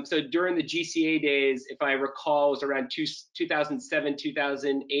 So during the GCA days, if I recall, it was around 2007,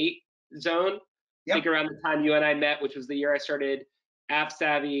 2008 zone. Yep. I think around the time you and I met, which was the year I started App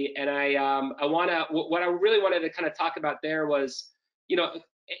Savvy. And what I really wanted to kind of talk about there was, you know,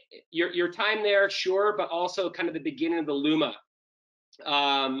 your time there, sure, but also kind of the beginning of the LUMA,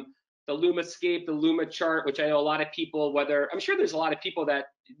 the LUMAscape, the LUMA chart, which I know a lot of people, I'm sure there's a lot of people that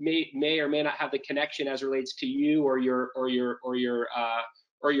may or may not have the connection as relates to you or your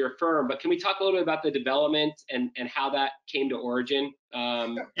firm. But can we talk a little bit about the development and how that came to origin?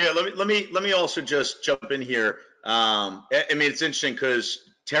 Yeah, let me also just jump in here. I mean, it's interesting because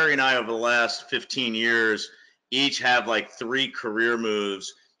Terry and I over the last 15 years each have like 3 career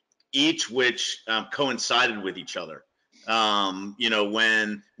moves, each which coincided with each other. You know,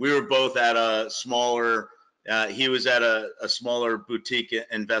 when we were both at a smaller, he was at a smaller boutique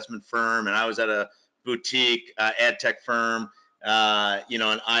investment firm, and I was at a boutique ad tech firm. You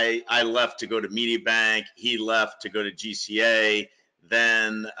know, and I left to go to Media Bank. He left to go to GCA.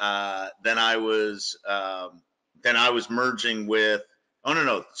 Then I was merging with. Oh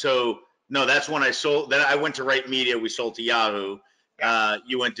no. So no, that's when I sold. Then I went to Right Media. We sold to Yahoo.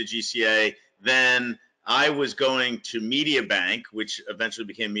 You went to GCA. Then I was going to Media Bank, which eventually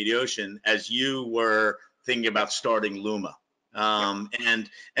became Mediaocean, as you were thinking about starting LUMA. And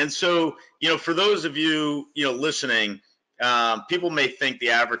so, you know, for those of you, you know, listening, people may think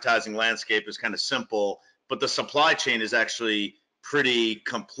the advertising landscape is kind of simple, but the supply chain is actually pretty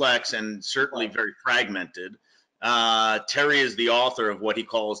complex and certainly very fragmented. Terry is the author of what he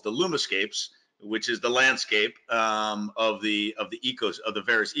calls the LUMAscapes, which is the landscape of the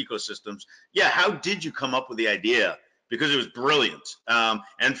various ecosystems. Yeah, how did you come up with the idea? Because it was brilliant.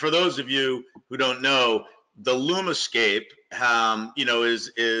 And for those of you who don't know, the LUMAscape, you know,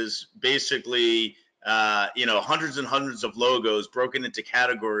 is basically you know, hundreds and hundreds of logos broken into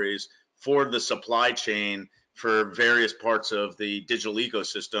categories for the supply chain for various parts of the digital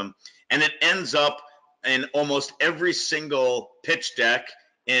ecosystem, and it ends up in almost every single pitch deck,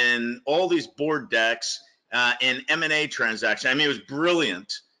 in all these board decks, in M&A transaction. I mean, it was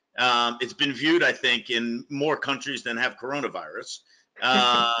brilliant. It's been viewed, I think, in more countries than have coronavirus.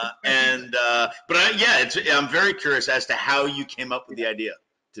 Yeah, I'm very curious as to how you came up with the idea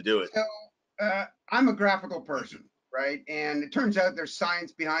to do it. So I'm a graphical person, right? And it turns out there's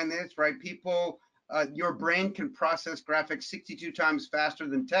science behind this, right? People, your brain can process graphics 62 times faster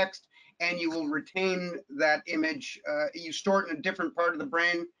than text, and you will retain that image. You store it in a different part of the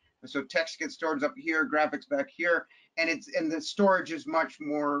brain. So text gets stored up here, graphics back here, and the storage is much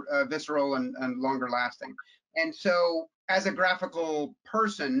more visceral and longer lasting. And so as a graphical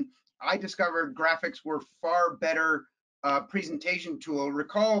person, I discovered graphics were far better presentation tool.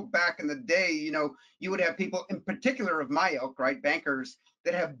 Recall back in the day, you would have people in particular of my ilk, right, bankers,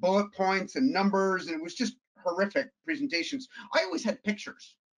 that have bullet points and numbers, and it was just horrific presentations. I always had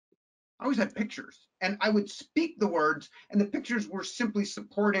pictures. And I would speak the words, and the pictures were simply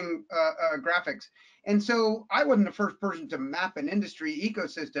supporting graphics. And so I wasn't the first person to map an industry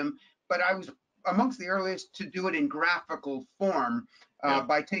ecosystem, but I was amongst the earliest to do it in graphical form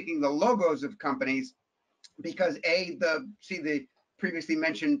by taking the logos of companies, because the previously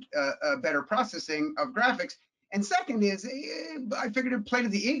mentioned better processing of graphics. And second is, I figured it played to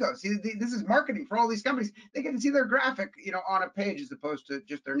the ego. See, this is marketing for all these companies. They get to see their graphic, on a page as opposed to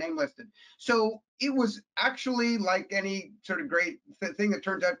just their name listed. So it was actually like any sort of great thing that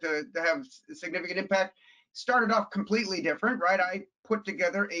turns out to have significant impact. Started off completely different, right? I put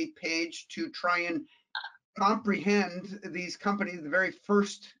together a page to try and comprehend these companies. The very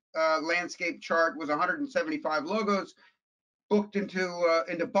first landscape chart was 175 logos, booked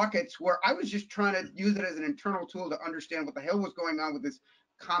into buckets, where I was just trying to use it as an internal tool to understand what the hell was going on with this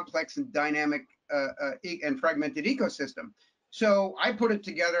complex and dynamic and fragmented ecosystem. So I put it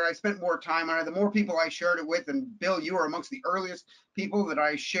together. I spent more time on it. The more people I shared it with, and Bill, you were amongst the earliest people that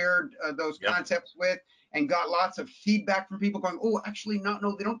I shared those concepts with, and got lots of feedback from people going, oh, actually, no,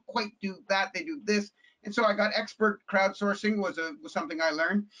 they don't quite do that. They do this. And so I got expert crowdsourcing was something I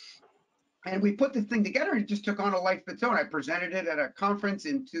learned. And we put this thing together, and it just took on a life of its own. I presented it at a conference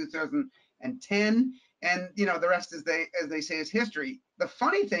in 2010, and the rest, as they say, is history. The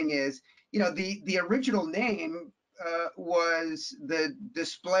funny thing is, the original name was the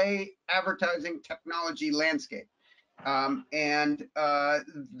Display Advertising Technology Landscape, and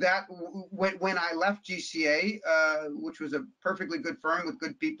that when I left GCA, which was a perfectly good firm with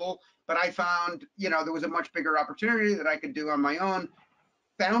good people, but I found there was a much bigger opportunity that I could do on my own.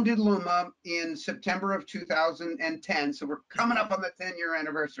 Founded LUMA in September of 2010, so we're coming up on the 10-year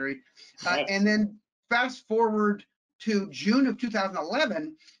anniversary. And then fast forward to June of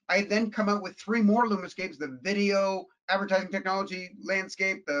 2011, I had then come out with 3 more LUMAscapes: the video advertising technology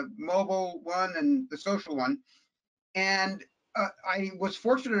landscape, the mobile one, and the social one. And I was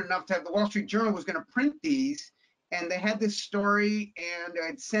fortunate enough to have the Wall Street Journal was going to print these, and they had this story, and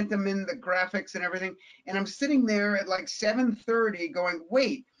I'd sent them in the graphics and everything. And I'm sitting there at like 7:30 going,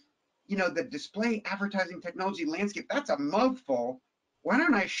 wait, the display advertising technology landscape, that's a mouthful. Why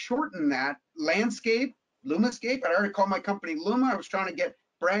don't I shorten that? Landscape, LUMAscape. I'd already called my company Luma. I was trying to get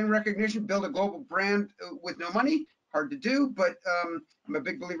brand recognition, build a global brand with no money. Hard to do, but I'm a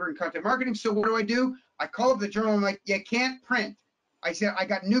big believer in content marketing. So what do? I call up the journal. I'm like, you can't print. I said, I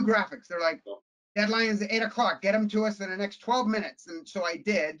got new graphics. They're like, deadline is at 8 o'clock. Get them to us in the next 12 minutes. And so I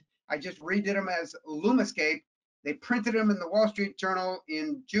did. I just redid them as LUMAscape. They printed them in the Wall Street Journal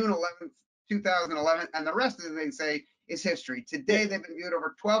in June 11th, 2011. And the rest of it, they say, is history. Today, they've been viewed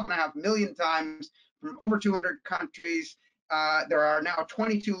over 12.5 million times from over 200 countries. There are now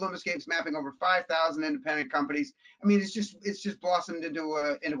 22 LUMAscapes mapping over 5,000 independent companies. I mean, it's just blossomed into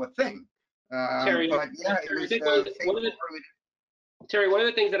a thing. Terry, but yeah, Terry, it was Terry, one of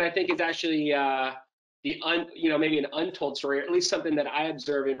the things that I think is actually maybe an untold story, or at least something that I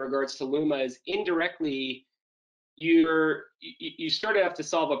observe in regards to LUMA, is indirectly you started off to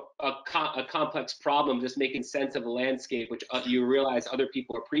solve a complex problem, just making sense of a landscape, which you realize other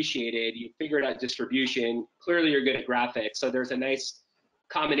people appreciated. You figured out distribution. Clearly, you're good at graphics, so there's a nice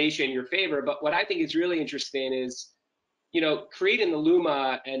combination in your favor. But what I think is really interesting is, creating the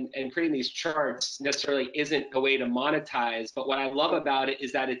LUMA and creating these charts necessarily isn't a way to monetize. But what I love about it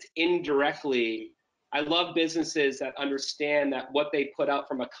is that it's indirectly. I love businesses that understand that what they put out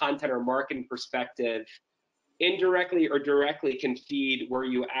from a content or marketing perspective indirectly or directly can feed where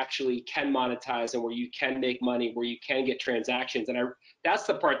you actually can monetize and where you can make money, where you can get transactions. And that's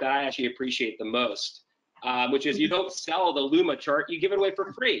the part that I actually appreciate the most, which is you don't sell the LUMA chart, you give it away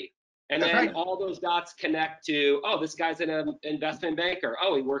for free. And then all those dots connect to, oh, this guy's an investment banker.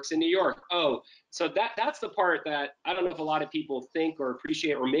 Oh, he works in New York. Oh, so that's the part that I don't know if a lot of people think or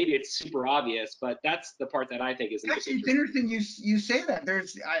appreciate, or maybe it's super obvious, but that's the part that I think is actually it's interesting you say that.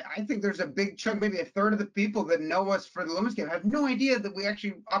 I think there's a big chunk, maybe a third of the people that know us for the LUMAscape have no idea that we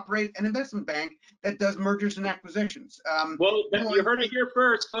actually operate an investment bank that does mergers and acquisitions. Well, you heard it here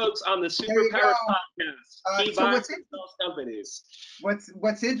first, folks, on the Superpowers podcast. He buys and sells companies.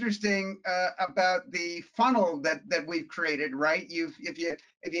 What's interesting about the funnel that we've created, right?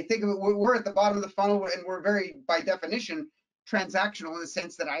 If you think of it, we're at the bottom of the funnel, and we're very, by definition, transactional in the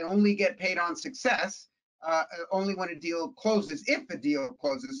sense that I only get paid on success, only when a deal closes. If a deal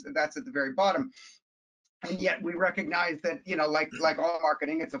closes, that's at the very bottom. And yet we recognize that, like all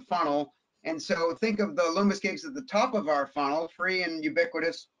marketing, it's a funnel. And so think of the LUMAscapes at the top of our funnel, free and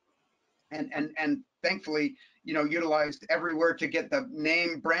ubiquitous, and thankfully, utilized everywhere to get the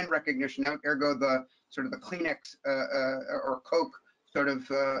name brand recognition out, ergo the sort of the Kleenex or Coke sort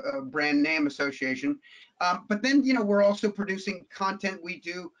of brand name association. But then, we're also producing content. We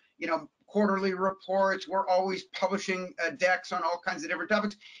do, quarterly reports. We're always publishing decks on all kinds of different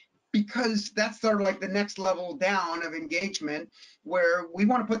topics, because that's sort of like the next level down of engagement, where we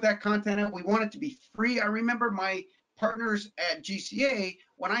want to put that content out. We want it to be free. I remember my partners at GCA,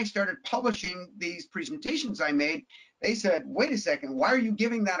 when I started publishing these presentations I made, they said, wait a second, why are you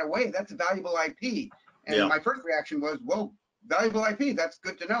giving that away? That's valuable IP. And my first reaction was, well, valuable IP, that's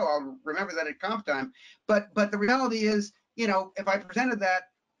good to know. I'll remember that at comp time. But the reality is, if I presented that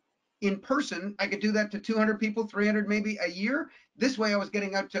in person, I could do that to 200 people, 300 maybe a year. This way I was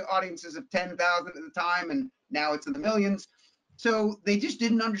getting out to audiences of 10,000 at the time, and now it's in the millions. So they just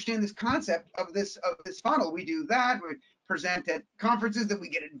didn't understand this concept of this funnel. We do that. We present at conferences that we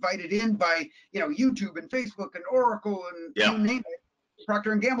get invited in by, YouTube and Facebook and Oracle and you name it,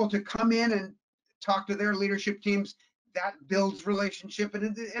 Procter & Gamble, to come in and talk to their leadership teams. That builds relationship,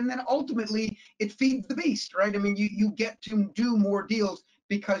 and then ultimately it feeds the beast, right? I mean, you get to do more deals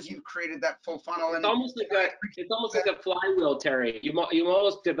because you've created that full funnel. And it's almost like a flywheel, Terry. You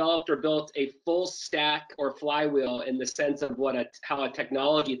almost developed or built a full stack or flywheel in the sense of how a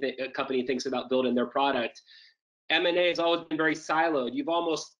technology company thinks about building their product. M&A has always been very siloed. You've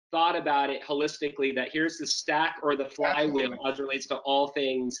almost thought about it holistically, that here's the stack or the flywheel as it relates to all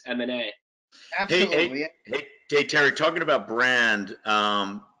things M&A. Absolutely. Hey, Terry, talking about brand,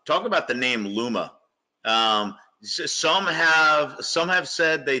 talk about the name LUMA. Some have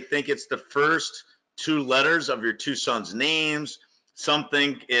said they think it's the first two letters of your two sons' names. Some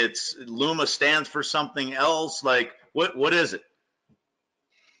think it's LUMA stands for something else. Like, what is it?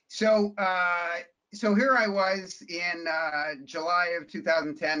 So here I was in July of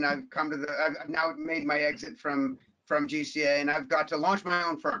 2010. I've now made my exit from GCA, and I've got to launch my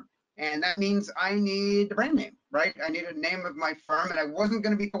own firm. And that means I need a brand name, right? I need a name of my firm, and I wasn't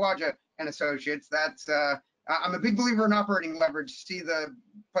going to be Kawaja and Associates. That's I'm a big believer in operating leverage. See the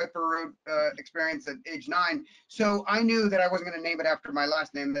Piper Root experience at age 9. So I knew that I wasn't going to name it after my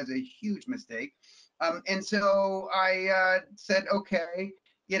last name. That's a huge mistake. And so I said, okay,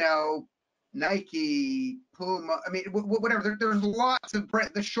 Nike, Puma. I mean, whatever. There's lots of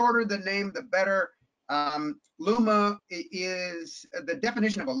brand. The shorter the name, the better. LUMA is the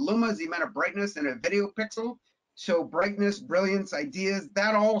definition of a LUMA is the amount of brightness in a video pixel. So brightness, brilliance, ideas,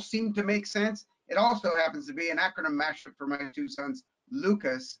 that all seemed to make sense. It also happens to be an acronym mashup for my two sons,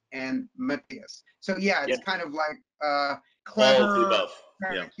 Lucas and Matthias. So yeah, it's kind of like clever,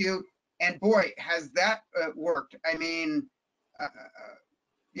 kind of cute, and boy, has that worked. I mean,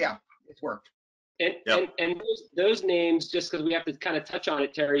 yeah, it's worked. And those names, just because we have to kind of touch on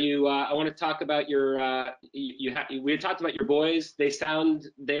it, Terry. I want to talk about your. We talked about your boys. That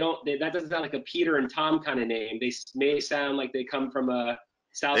doesn't sound like a Peter and Tom kind of name. They may sound like they come from a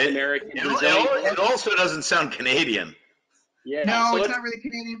South American. It also doesn't sound Canadian. Yeah. No, it's not really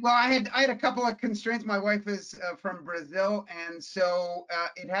Canadian. Well, I had a couple of constraints. My wife is from Brazil, and so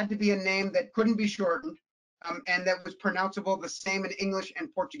it had to be a name that couldn't be shortened. And that was pronounceable the same in English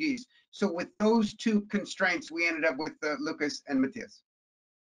and Portuguese. So with those two constraints, we ended up with Lucas and Matthias.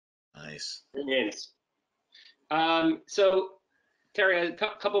 Nice. Nice. So Terry, a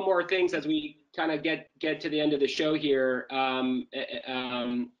couple more things as we kind of get to the end of the show here. I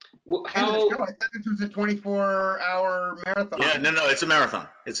thought this was a 24-hour marathon. Yeah, no, it's a marathon.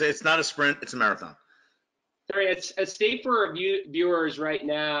 It's not a sprint, it's a marathon. Terry, it's a state for our viewers right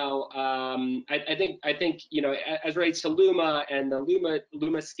now. I think as relates to LUMA and the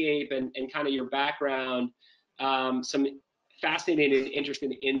LUMAscape and kind of your background, some fascinating and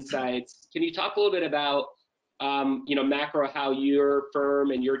interesting insights. Can you talk a little bit about macro, how your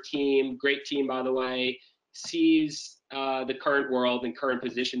firm and your team, great team by the way, sees the current world and current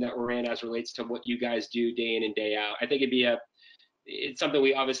position that we're in as relates to what you guys do day in and day out? I think it's something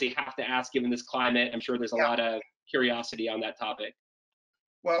we obviously have to ask given this climate. I'm sure there's a lot of curiosity on that topic.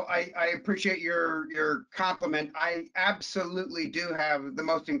 Well, I appreciate your compliment. I absolutely do have the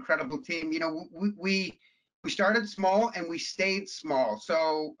most incredible team. We started small and we stayed small.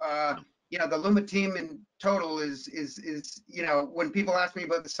 So the LUMA team in total is when people ask me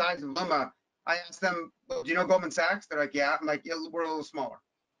about the size of LUMA, I ask them, well, do you know Goldman Sachs? They're like, yeah. I'm like, yeah, we're a little smaller.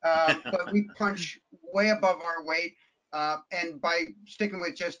 But we punch way above our weight. And by sticking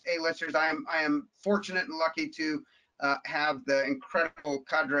with just A-listers, I am fortunate and lucky to have the incredible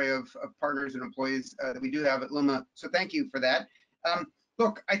cadre of partners and employees that we do have at LUMA. So thank you for that.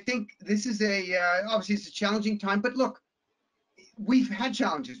 look, I think this is obviously it's a challenging time, but look, we've had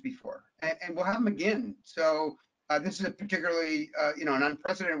challenges before, and we'll have them again. So this is a particularly, an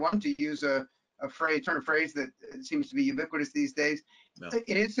unprecedented one, to use a turn of phrase that seems to be ubiquitous these days. Yeah.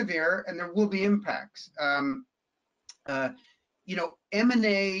 It is severe, and there will be impacts.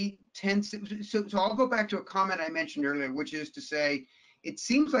 M&A tends to, so I'll go back to a comment I mentioned earlier, which is to say, it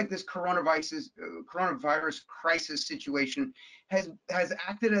seems like this coronavirus crisis situation has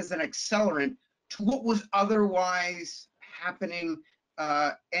acted as an accelerant to what was otherwise happening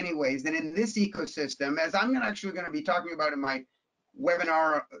anyways. And in this ecosystem, as I'm actually going to be talking about in my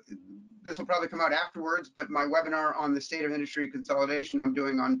webinar, this will probably come out afterwards, but my webinar on the state of industry consolidation I'm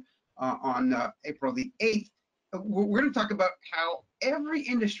doing on April the 8th, we're going to talk about how every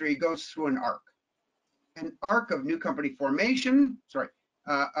industry goes through an arc of new company formation,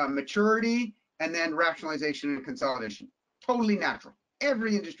 maturity, and then rationalization and consolidation. Totally natural.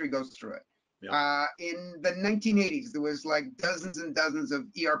 Every industry goes through it. Yeah. In the 1980s, there was like dozens and dozens of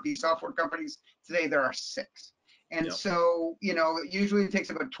ERP software companies. Today, there are 6. And so, usually it takes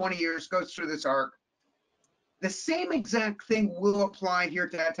about 20 years, goes through this arc. The same exact thing will apply here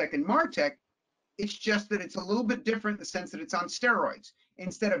to AdTech and MarTech. It's just that it's a little bit different in the sense that it's on steroids.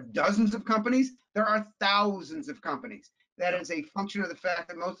 Instead of dozens of companies, there are thousands of companies. That is a function of the fact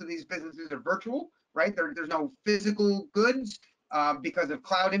that most of these businesses are virtual, right? There's no physical goods because of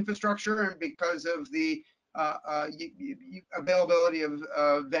cloud infrastructure and because of the availability of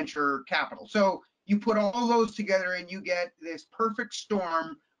venture capital. So you put all those together and you get this perfect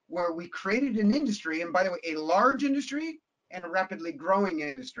storm where we created an industry, and by the way, a large industry and a rapidly growing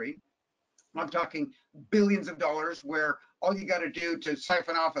industry. I'm talking billions of dollars, where all you got to do to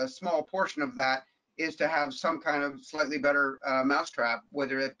siphon off a small portion of that is to have some kind of slightly better mousetrap,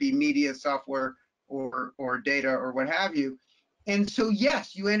 whether it be media, software, or data, or what have you. And so,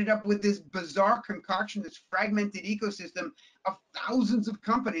 yes, you ended up with this bizarre concoction, this fragmented ecosystem of thousands of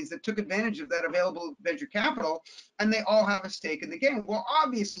companies that took advantage of that available venture capital, and they all have a stake in the game. Well,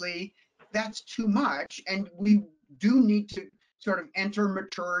 obviously, that's too much, and we do need to sort of enter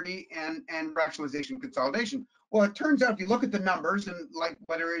maturity and rationalization consolidation. Well, it turns out if you look at the numbers, and like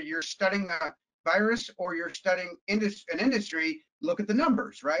whether you're studying a virus or you're studying an industry, look at the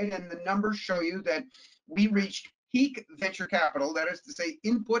numbers, right? And the numbers show you that we reached peak venture capital, that is to say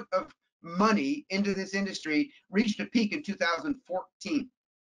input of money into this industry, reached a peak in 2014.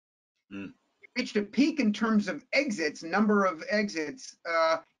 Reached a peak in terms of exits, number of exits,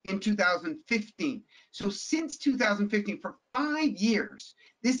 in 2015. So since 2015, for 5 years,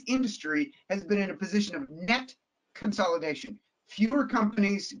 this industry has been in a position of net consolidation. Fewer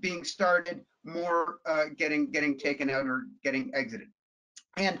companies being started, more getting taken out or getting exited.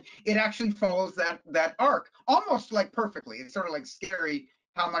 And it actually follows that arc almost like perfectly. It's sort of like scary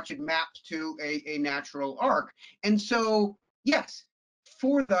how much it maps to a natural arc. And so, yes,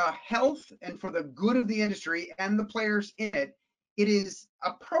 for the health and for the good of the industry and the players in it, it is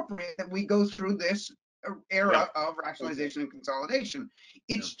appropriate that we go through this era of rationalization and consolidation.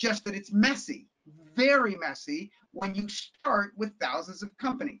 It's just that it's messy, very messy, when you start with thousands of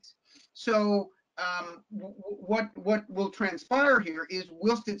companies. So what will transpire here is,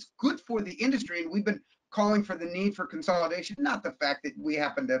 whilst it's good for the industry, and we've been calling for the need for consolidation, not the fact that we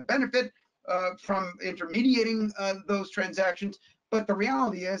happen to benefit from intermediating those transactions, but the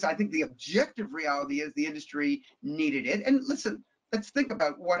reality is, I think the objective reality is the industry needed it. And listen, let's think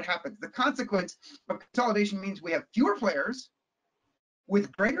about what happens. The consequence of consolidation means we have fewer players with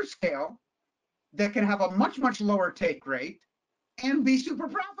greater scale that can have a much, much lower take rate and be super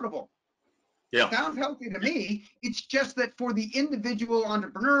profitable. Yeah. Sounds healthy to me. It's just that for the individual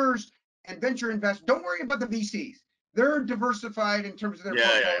entrepreneurs and venture investors, don't worry about the VCs. They're diversified in terms of their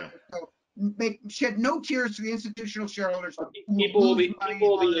portfolio. So shed no tears to the institutional shareholders. People will be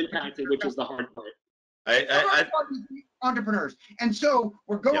impacted, which is the hard part. Entrepreneurs. And so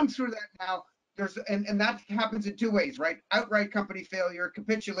we're going through that now. And that happens in 2 ways, right? Outright company failure,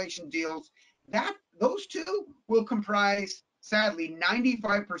 capitulation deals. Those two will comprise, sadly,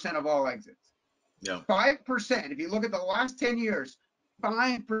 95% of all exits. 5%, if you look at the last 10 years,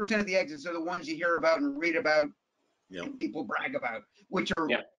 5% of the exits are the ones you hear about and read about and people brag about, which are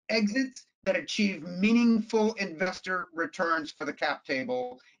exits that achieve meaningful investor returns for the cap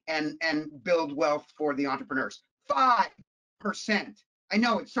table and build wealth for the entrepreneurs. 5%. I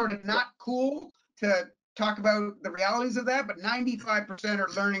know it's sort of not cool to talk about the realities of that, but 95% are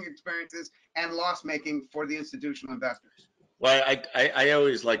learning experiences and loss making for the institutional investors. Well, I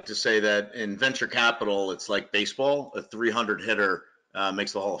always like to say that in venture capital, it's like baseball. A 300 hitter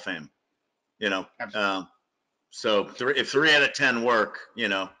makes the Hall of Fame. So if 3 out of 10 work,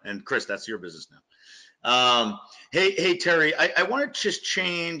 and Chris, that's your business now. Hey, Terry, I want to just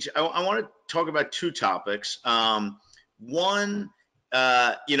change. I want to talk about 2 topics. One,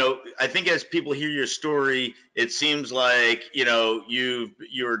 I think as people hear your story, it seems like,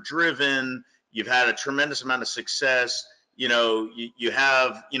 you're driven, you've had a tremendous amount of success, you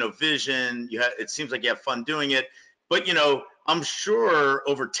have, vision, it seems like you have fun doing it, but, I'm sure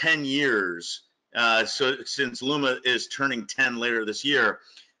over 10 years, so since LUMA is turning 10 later this year,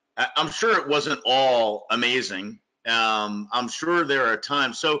 I'm sure it wasn't all amazing. I'm sure there are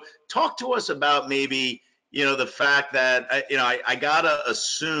times. So talk to us about maybe, the fact that, I gotta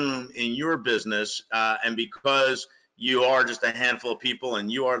assume in your business, and because you are just a handful of people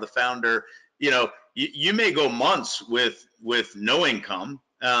and you are the founder, you may go months with no income.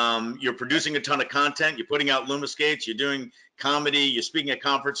 You're producing a ton of content, you're putting out LUMA skates, you're doing comedy, you're speaking at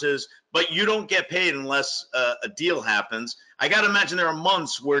conferences, but you don't get paid unless a deal happens. I got to imagine there are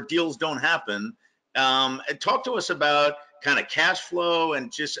months where deals don't happen. And talk to us about kind of cash flow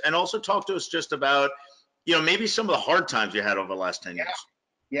and also talk to us just about, maybe some of the hard times you had over the last 10 years.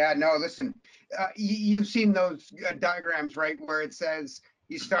 Yeah, no, listen, you've seen those diagrams, right, where it says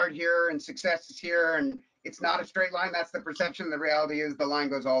you start here and success is here, and it's not a straight line. That's the perception. The reality is the line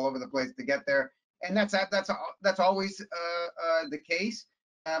goes all over the place to get there, and that's always the case.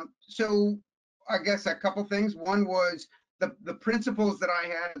 So I guess a couple things. One was the principles that I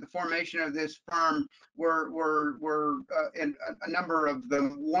had at the formation of this firm were in a number of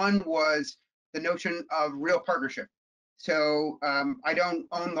them. One was the notion of real partnership. So I don't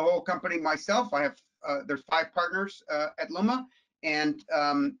own the whole company myself. I have there's 5 partners at LUMA, and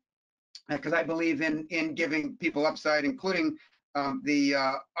because I believe in giving people upside, including the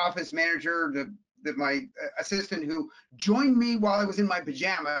office manager, my assistant who joined me while I was in my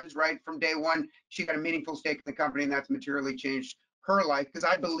pajamas, right from day one. She got a meaningful stake in the company, and that's materially changed her life, because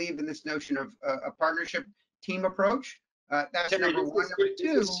I believe in this notion of a partnership team approach. That's Terry, number one. Number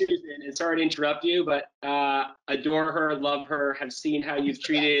 2. This is Susan, and sorry to interrupt you, but adore her, love her, have seen how you've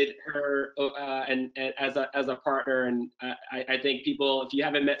treated her and as a partner, and I think people, if you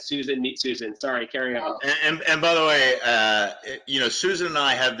haven't met Susan, meet Susan. Sorry, carry on. And by the way, Susan and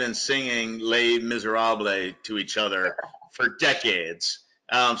I have been singing Les Miserables to each other for decades.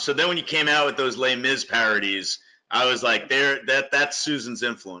 So then when you came out with those Les Mis parodies, I was like, that's Susan's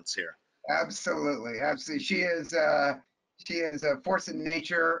influence here. Absolutely. She is a force in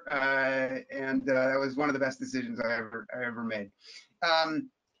nature, and that was one of the best decisions I ever made.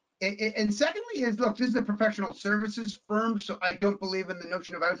 And secondly is, look, this is a professional services firm, so I don't believe in the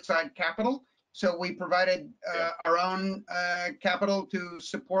notion of outside capital. So we provided our own capital to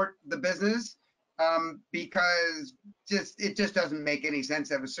support the business, because it just doesn't make any sense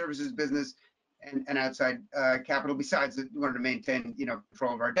to have a services business and outside capital. Besides, we wanted to maintain,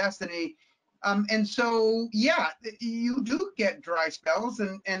 control of our destiny. And so, yeah, you do get dry spells,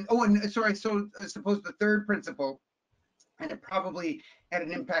 and sorry, so I suppose the third principle, and it probably had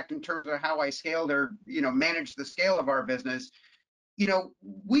an impact in terms of how I scaled or, managed the scale of our business. I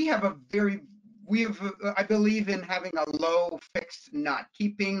believe in having a low fixed nut,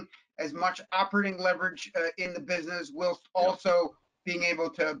 keeping as much operating leverage in the business, whilst also being able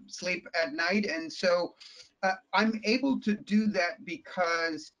to sleep at night. And so I'm able to do that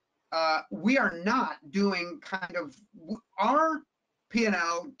because we are not doing our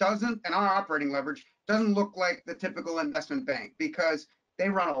P&L doesn't, and our operating leverage doesn't look like the typical investment bank, because they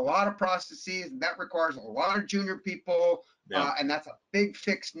run a lot of processes, and that requires a lot of junior people, and that's a big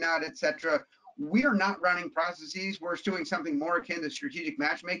fixed nut, etc. We are not running processes. We're doing something more akin to strategic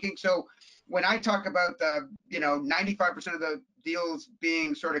matchmaking. So when I talk about the 95% of the deals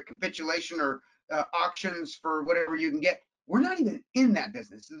being sort of capitulation or auctions for whatever you can get, we're not even in that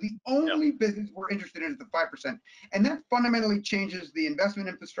business. The only business we're interested in is the 5%. And that fundamentally changes the investment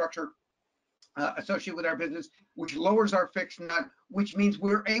infrastructure associated with our business, which lowers our fixed nut, which means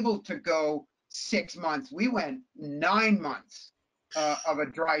we're able to go 6 months. We went 9 months of a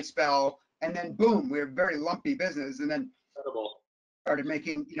dry spell, and then boom, we're a very lumpy business, and then started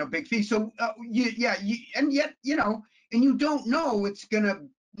making big fees. So and you don't know it's gonna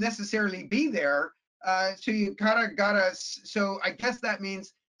necessarily be there. So you gotta. So I guess that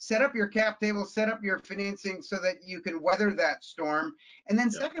means set up your cap table, set up your financing so that you can weather that storm. And then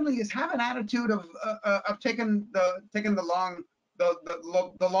secondly is have an attitude of taking the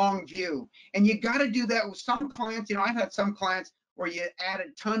long view. And you got to do that with some clients. I've had some clients where you add a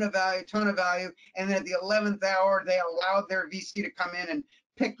ton of value, and then at the 11th hour they allowed their VC to come in and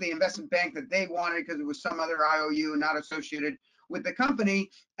pick the investment bank that they wanted because it was some other IOU not associated with the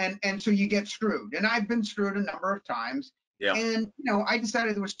company, and so you get screwed. And I've been screwed a number of times. Yeah. And I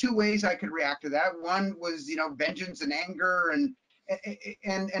decided there was two ways I could react to that. One was vengeance and anger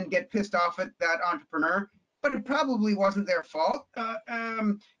and get pissed off at that entrepreneur, but it probably wasn't their fault.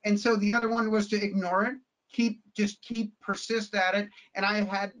 And so the other one was to ignore it, persist at it. And I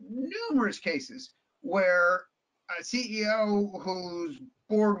had numerous cases where a CEO whose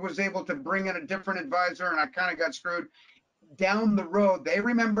board was able to bring in a different advisor, and I kind of got screwed. Down the road, they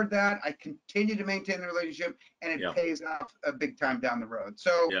remembered that. I continue to maintain the relationship, and it pays off a big time down the road.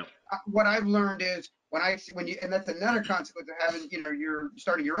 So what I've learned is and that's another consequence of having, you're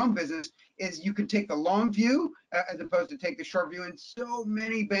starting your own business, is you can take the long view as opposed to take the short view. And so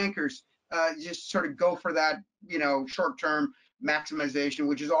many bankers just sort of go for that, short-term maximization,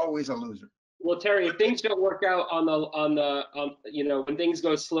 which is always a loser. Well, Terry, if things don't work out when things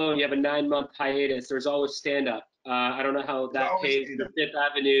go slow and you have a 9-month hiatus, there's always stand-up. I don't know how that pays the Fifth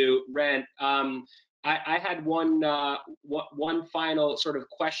Avenue rent. I had one final sort of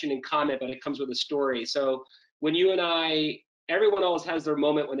question and comment, but it comes with a story. So when you and everyone always has their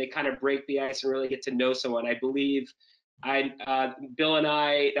moment when they kind of break the ice and really get to know someone. I believe Bill and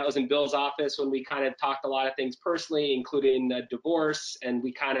I, that was in Bill's office when we kind of talked a lot of things personally, including the divorce. And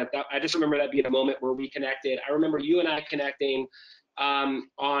I just remember that being a moment where we connected. I remember you and I connecting on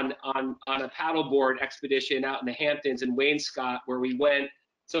a paddleboard expedition out in the Hamptons in Wainscott, where we went.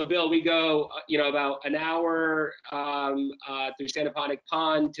 So Bill, we go, about an hour through Sanaponic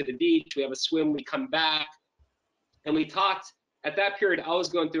Pond to the beach. We have a swim, we come back, and we talked. At that period, I was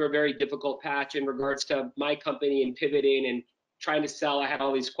going through a very difficult patch in regards to my company and pivoting and trying to sell. I had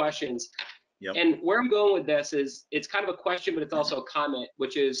all these questions. Yep. And where I'm going with this is, it's kind of a question, but it's also a comment,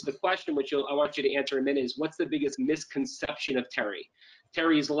 which is the question, which I want you to answer in a minute, is what's the biggest misconception of Terry?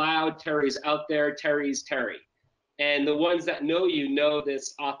 Terry's loud, Terry's out there, Terry's Terry. And the ones that know you know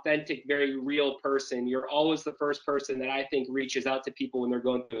this authentic, very real person. You're always the first person that I think reaches out to people when they're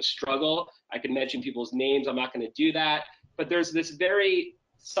going through a struggle. I can mention people's names. I'm not going to do that. But there's this very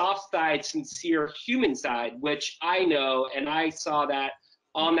soft side, sincere human side, which I know, and I saw that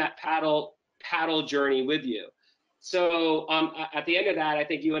on that paddle journey with you. So at the end of that, I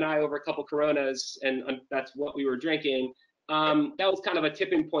think you and I, over a couple Coronas, and that's what we were drinking, that was kind of a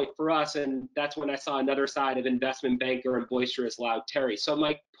tipping point for us, and that's when I saw another side of investment banker and boisterous, loud Terry. So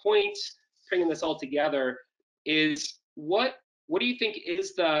my point, bringing this all together, is what do you think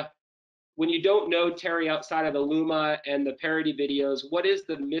is when you don't know Terry outside of the LUMA and the parody videos, what is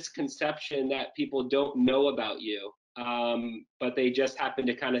the misconception that people don't know about you, but they just happen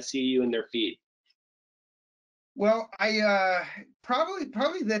to kind of see you in their feed? Well, I probably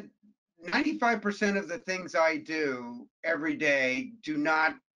that 95% of the things I do every day do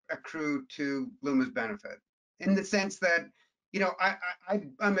not accrue to LUMA's benefit, in the sense that,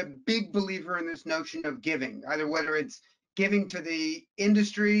 I'm a big believer in this notion of giving, whether it's giving to the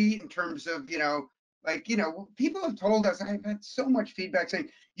industry in terms of, people have told us, I've had so much feedback saying,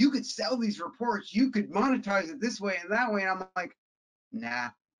 you could sell these reports, you could monetize it this way and that way. And I'm like, nah,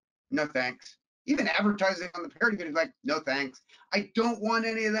 no thanks. Even advertising on the parody video, like, no thanks. I don't want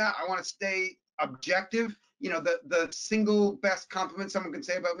any of that. I want to stay objective. The single best compliment someone can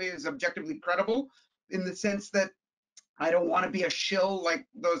say about me is objectively credible, in the sense that I don't want to be a shill like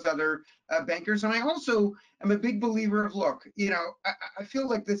those other bankers. And I also am a big believer of, look, I feel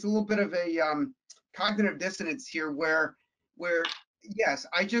like there's a little bit of a cognitive dissonance here where, yes,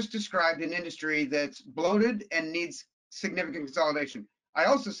 I just described an industry that's bloated and needs significant consolidation. I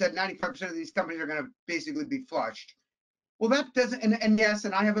also said 95% of these companies are going to basically be flushed. Well, that doesn't, and yes,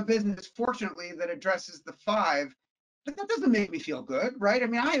 and I have a business, fortunately, that addresses the 5, but that doesn't make me feel good, right? I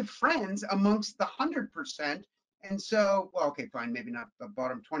mean, I have friends amongst the 100%. And so, well, okay, fine, maybe not the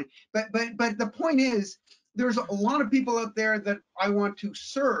bottom 20, but the point is, there's a lot of people out there that I want to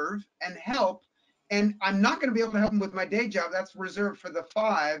serve and help, and I'm not going to be able to help them with my day job. That's reserved for the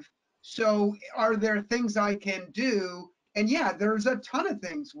 5. So are there things I can do? And yeah, there's a ton of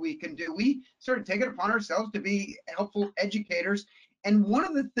things we can do. We sort of take it upon ourselves to be helpful educators. And one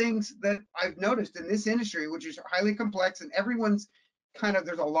of the things that I've noticed in this industry, which is highly complex, and everyone's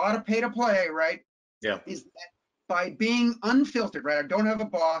there's a lot of pay to play, right? Yeah. Is that by being unfiltered, right? I don't have a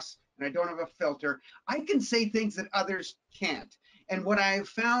boss and I don't have a filter. I can say things that others can't. And what I've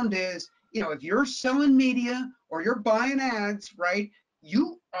found is, if you're selling media or you're buying ads, right,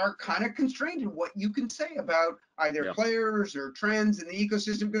 you are kind of constrained in what you can say about either players or trends in the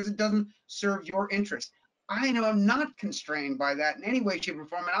ecosystem, because it doesn't serve your interest. I know I'm not constrained by that in any way, shape, or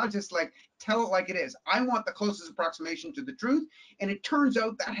form, and I'll just tell it like it is. I want the closest approximation to the truth, and it turns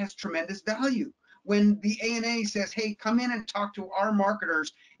out that has tremendous value. when the ANA says, hey, come in and talk to our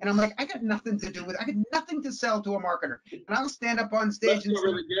marketers. And I'm like, I got nothing to do with it. I got nothing to sell to a marketer. And I'll stand up on stage and say,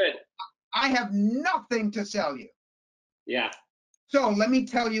 really good. I have nothing to sell you. Yeah. So let me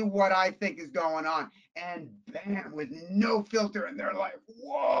tell you what I think is going on. And bam, with no filter. And they're like,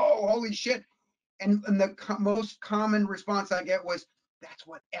 whoa, holy shit. And the most common response I get was, that's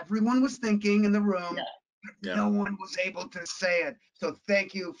what everyone was thinking in the room. Yeah. But Yeah. no one was able to say it. So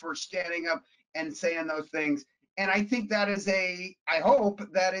thank you for standing up and saying those things. And I think that is I hope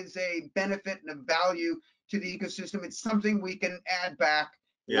that is a benefit and a value to the ecosystem. It's something we can add back.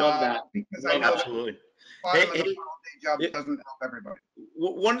 Yeah. Love that. Because Love I know Absolutely. that bottom of Hey, the funnel day job doesn't help everybody.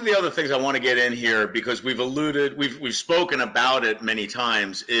 One of the other things I want to get in here, because we've spoken about it many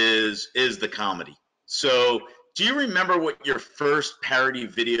times, is the comedy. So, do you remember what your first parody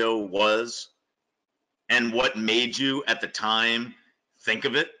video was, and what made you at the time think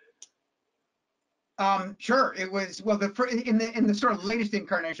of it? Sure. It was, well, in the sort of latest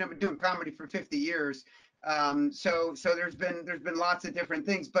incarnation, I've been doing comedy for 50 years. So there's been lots of different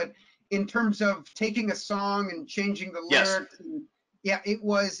things, but in terms of taking a song and changing the lyrics, yeah, it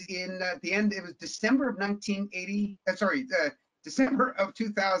was in the end, it was December of 1980, December of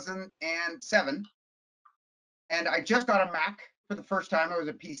 2007. And I just got a Mac for the first time. I was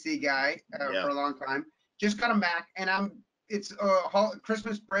a PC guy for a long time. Just got a Mac, and it's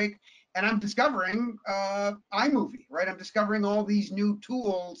Christmas break, and I'm discovering iMovie, right? I'm discovering all these new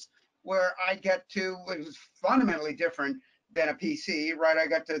tools where I get to, it was fundamentally different than a PC, right? I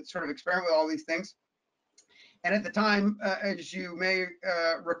got to sort of experiment with all these things. And at the time, as you may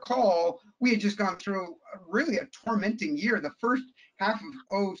recall, we had just gone through really a tormenting year. The first half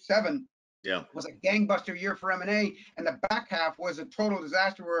of 07 was a gangbuster year for M&A, and the back half was a total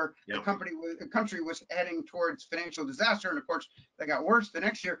disaster where the country was heading towards financial disaster, and of course, that got worse the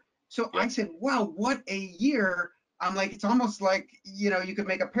next year. So I said, wow, what a year. I'm like, it's almost like, you could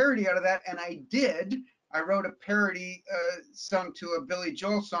make a parody out of that, and I did. I wrote a parody sung to a Billy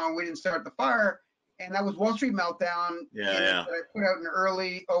Joel song, We Didn't Start the Fire, and that was Wall Street Meltdown. That I put out in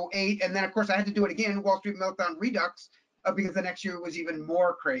early 08, and then of course I had to do it again, Wall Street Meltdown Redux, because the next year was even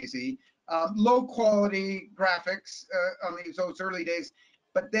more crazy. Low quality graphics on those early days.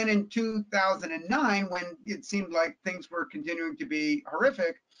 But then in 2009, when it seemed like things were continuing to be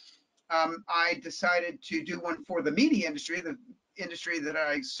horrific, I decided to do one for the media industry, the industry that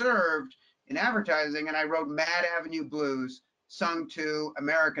I served in advertising, and I wrote Mad Avenue Blues, sung to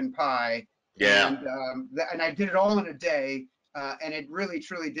American Pie. And I did it all in a day, and it really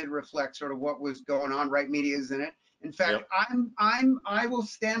truly did reflect sort of what was going on. Right Media is in it. In fact, I will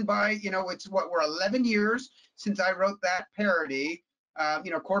stand by, we're 11 years since I wrote that parody.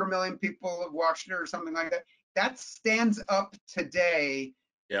 250,000 people have watched it or something like that. That stands up today,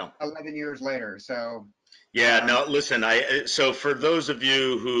 11 years later. So no, listen, so for those of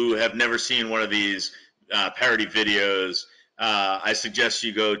you who have never seen one of these parody videos, I suggest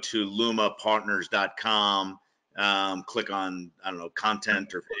you go to lumapartners.com. Click on, I don't know,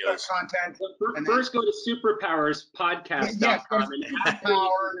 content or videos. Content. First, go to Superpowers podcast.com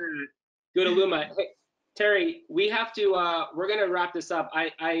and go to Luma. Hey, Terry, we have to. We're gonna wrap this up.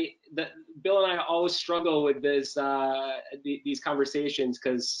 Bill and I always struggle with this these conversations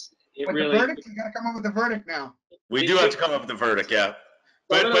because it with really. The verdict, you gotta come up with a verdict now. We do have to come up with a verdict, I'm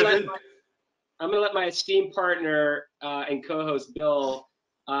gonna let my esteemed partner and co-host Bill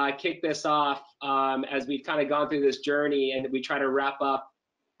kick this off as we've kind of gone through this journey and we try to wrap up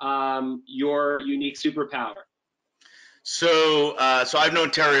your unique superpower. So I've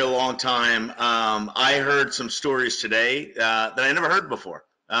known Terry a long time. I heard some stories today that I never heard before.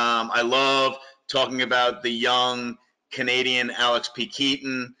 I love talking about the young Canadian Alex P.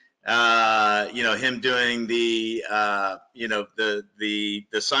 Keaton. Him doing the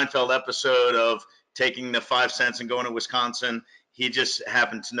Seinfeld episode of taking the 5 cents and going to Wisconsin. He just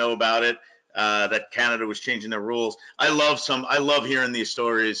happened to know about it, that Canada was changing their rules. I love hearing these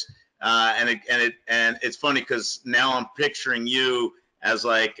stories. And it's funny because now I'm picturing you as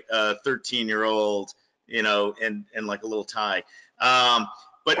like a 13-year-old, in like a little tie.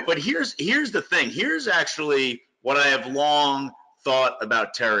 But here's the thing. Here's actually what I have long thought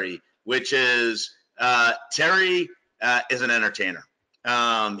about Terry, which is Terry is an entertainer.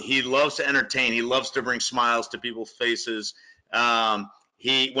 He loves to entertain. He loves to bring smiles to people's faces.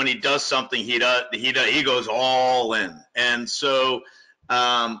 When he does something, he goes all in. And so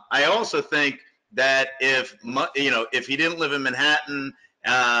I also think that if he didn't live in Manhattan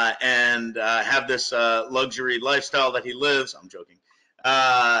and have this luxury lifestyle that he lives, I'm joking.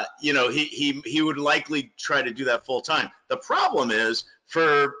 He would likely try to do that full time. The problem is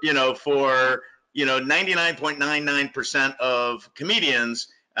for you know, 99.99% of comedians,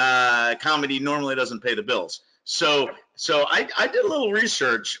 comedy normally doesn't pay the bills. So I did a little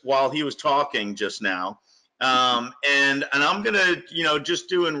research while he was talking just now. And I'm going to, you know, just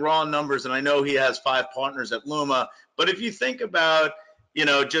doing raw numbers. And I know he has 5 partners at LUMA, but if you think about, you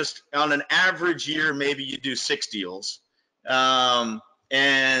know, just on an average year, maybe you do 6 deals. And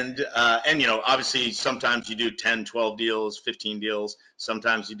you know, obviously sometimes you do 10, 12 deals, 15 deals.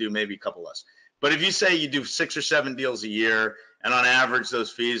 Sometimes you do maybe a couple less. But if you say you do 6 or 7 deals a year, and on average those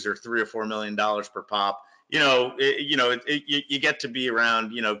fees are $3 or $4 million per pop, you know, you get to be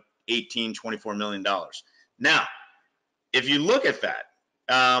around, you know, 18, $24 million. Now, if you look at that,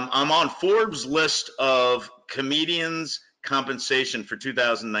 I'm on Forbes' list of comedians' compensation for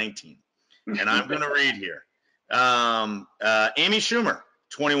 2019, and I'm going to read here. Amy Schumer,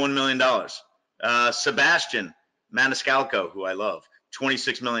 $21 million. Sebastian Maniscalco, who I love,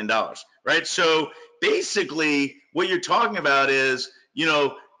 $26 million, right? So basically what you're talking about is, you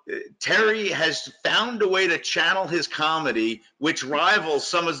know, Terry has found a way to channel his comedy, which rivals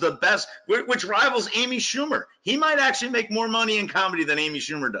some of the best, which rivals Amy Schumer. He might actually make more money in comedy than Amy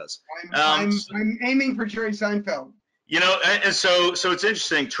Schumer does. I'm aiming for Jerry Seinfeld. You know, and so it's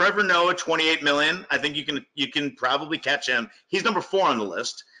interesting. Trevor Noah, 28 million. I think you can probably catch him. He's number 4 on the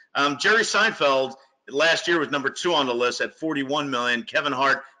list. Jerry Seinfeld last year was number 2 on the list at 41 million. Kevin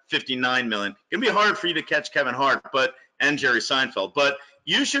Hart, 59 million. It'll be hard for you to catch Kevin Hart, and Jerry Seinfeld, but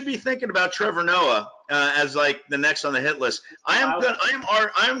you should be thinking about Trevor Noah as like the next on the hit list. I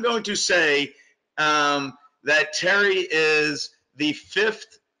am going to say that Terry is the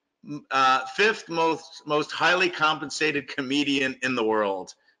fifth most highly compensated comedian in the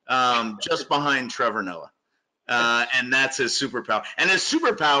world, just behind Trevor Noah. And that's his superpower. And his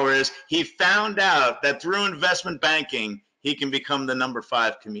superpower is he found out that through investment banking, he can become the number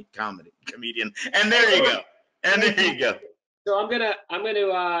 5 comedian. And there you go. And there you go. So I'm gonna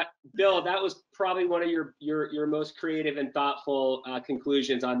Bill, that was probably one of your most creative and thoughtful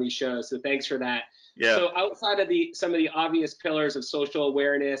conclusions on these shows. So thanks for that. Yeah. So outside of some of the obvious pillars of social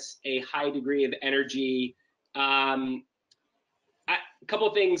awareness, a high degree of energy, a couple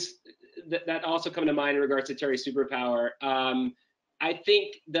of things that also come to mind in regards to Terry's superpower. I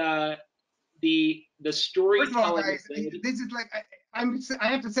think the storytelling. First of all, guys, this is like I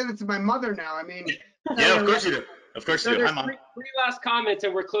have to say this to my mother now. I mean. Yeah, of course you do. Of course you do. There's three last comments,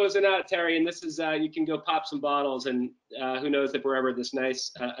 and we're closing out, Terry. And this is you can go pop some bottles, and who knows if we're ever this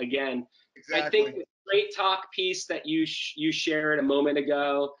nice again. Exactly. I think the great talk piece that you shared a moment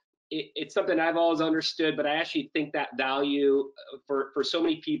ago, it's something I've always understood, but I actually think that value for so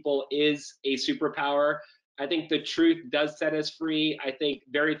many people is a superpower. I think the truth does set us free. I think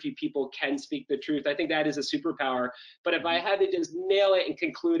very few people can speak the truth. I think that is a superpower. But if I had to just nail it and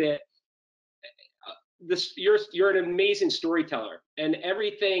conclude it, you're an amazing storyteller, and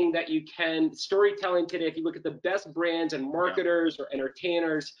everything that you can storytelling today, if you look at the best brands and marketers or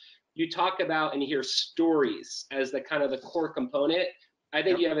entertainers, you talk about and hear stories as the kind of the core component. I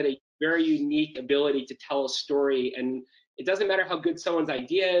think you have a very unique ability to tell a story, and it doesn't matter how good someone's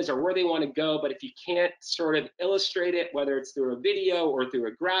idea is or where they want to go, but if you can't sort of illustrate it, whether it's through a video or through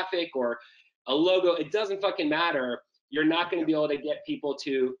a graphic or a logo, it doesn't fucking matter. You're not going to be able to get people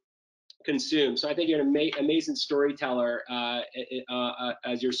to consume. So I think you're an amazing storyteller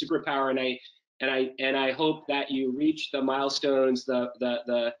as your superpower, and I hope that you reach the milestones,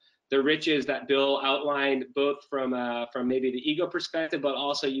 the riches that Bill outlined, both from maybe the ego perspective, but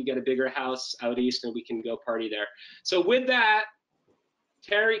also you get a bigger house out east and we can go party there. So with that,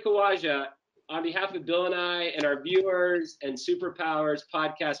 Terry Kawaja, on behalf of Bill and I and our viewers and Superpowers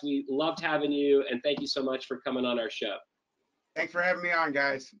podcast, we loved having you, and thank you so much for coming on our show. Thanks for having me on,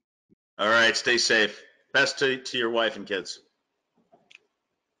 guys. All right, stay safe. Best to your wife and kids.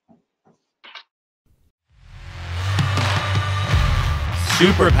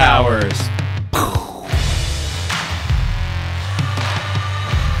 Superpowers.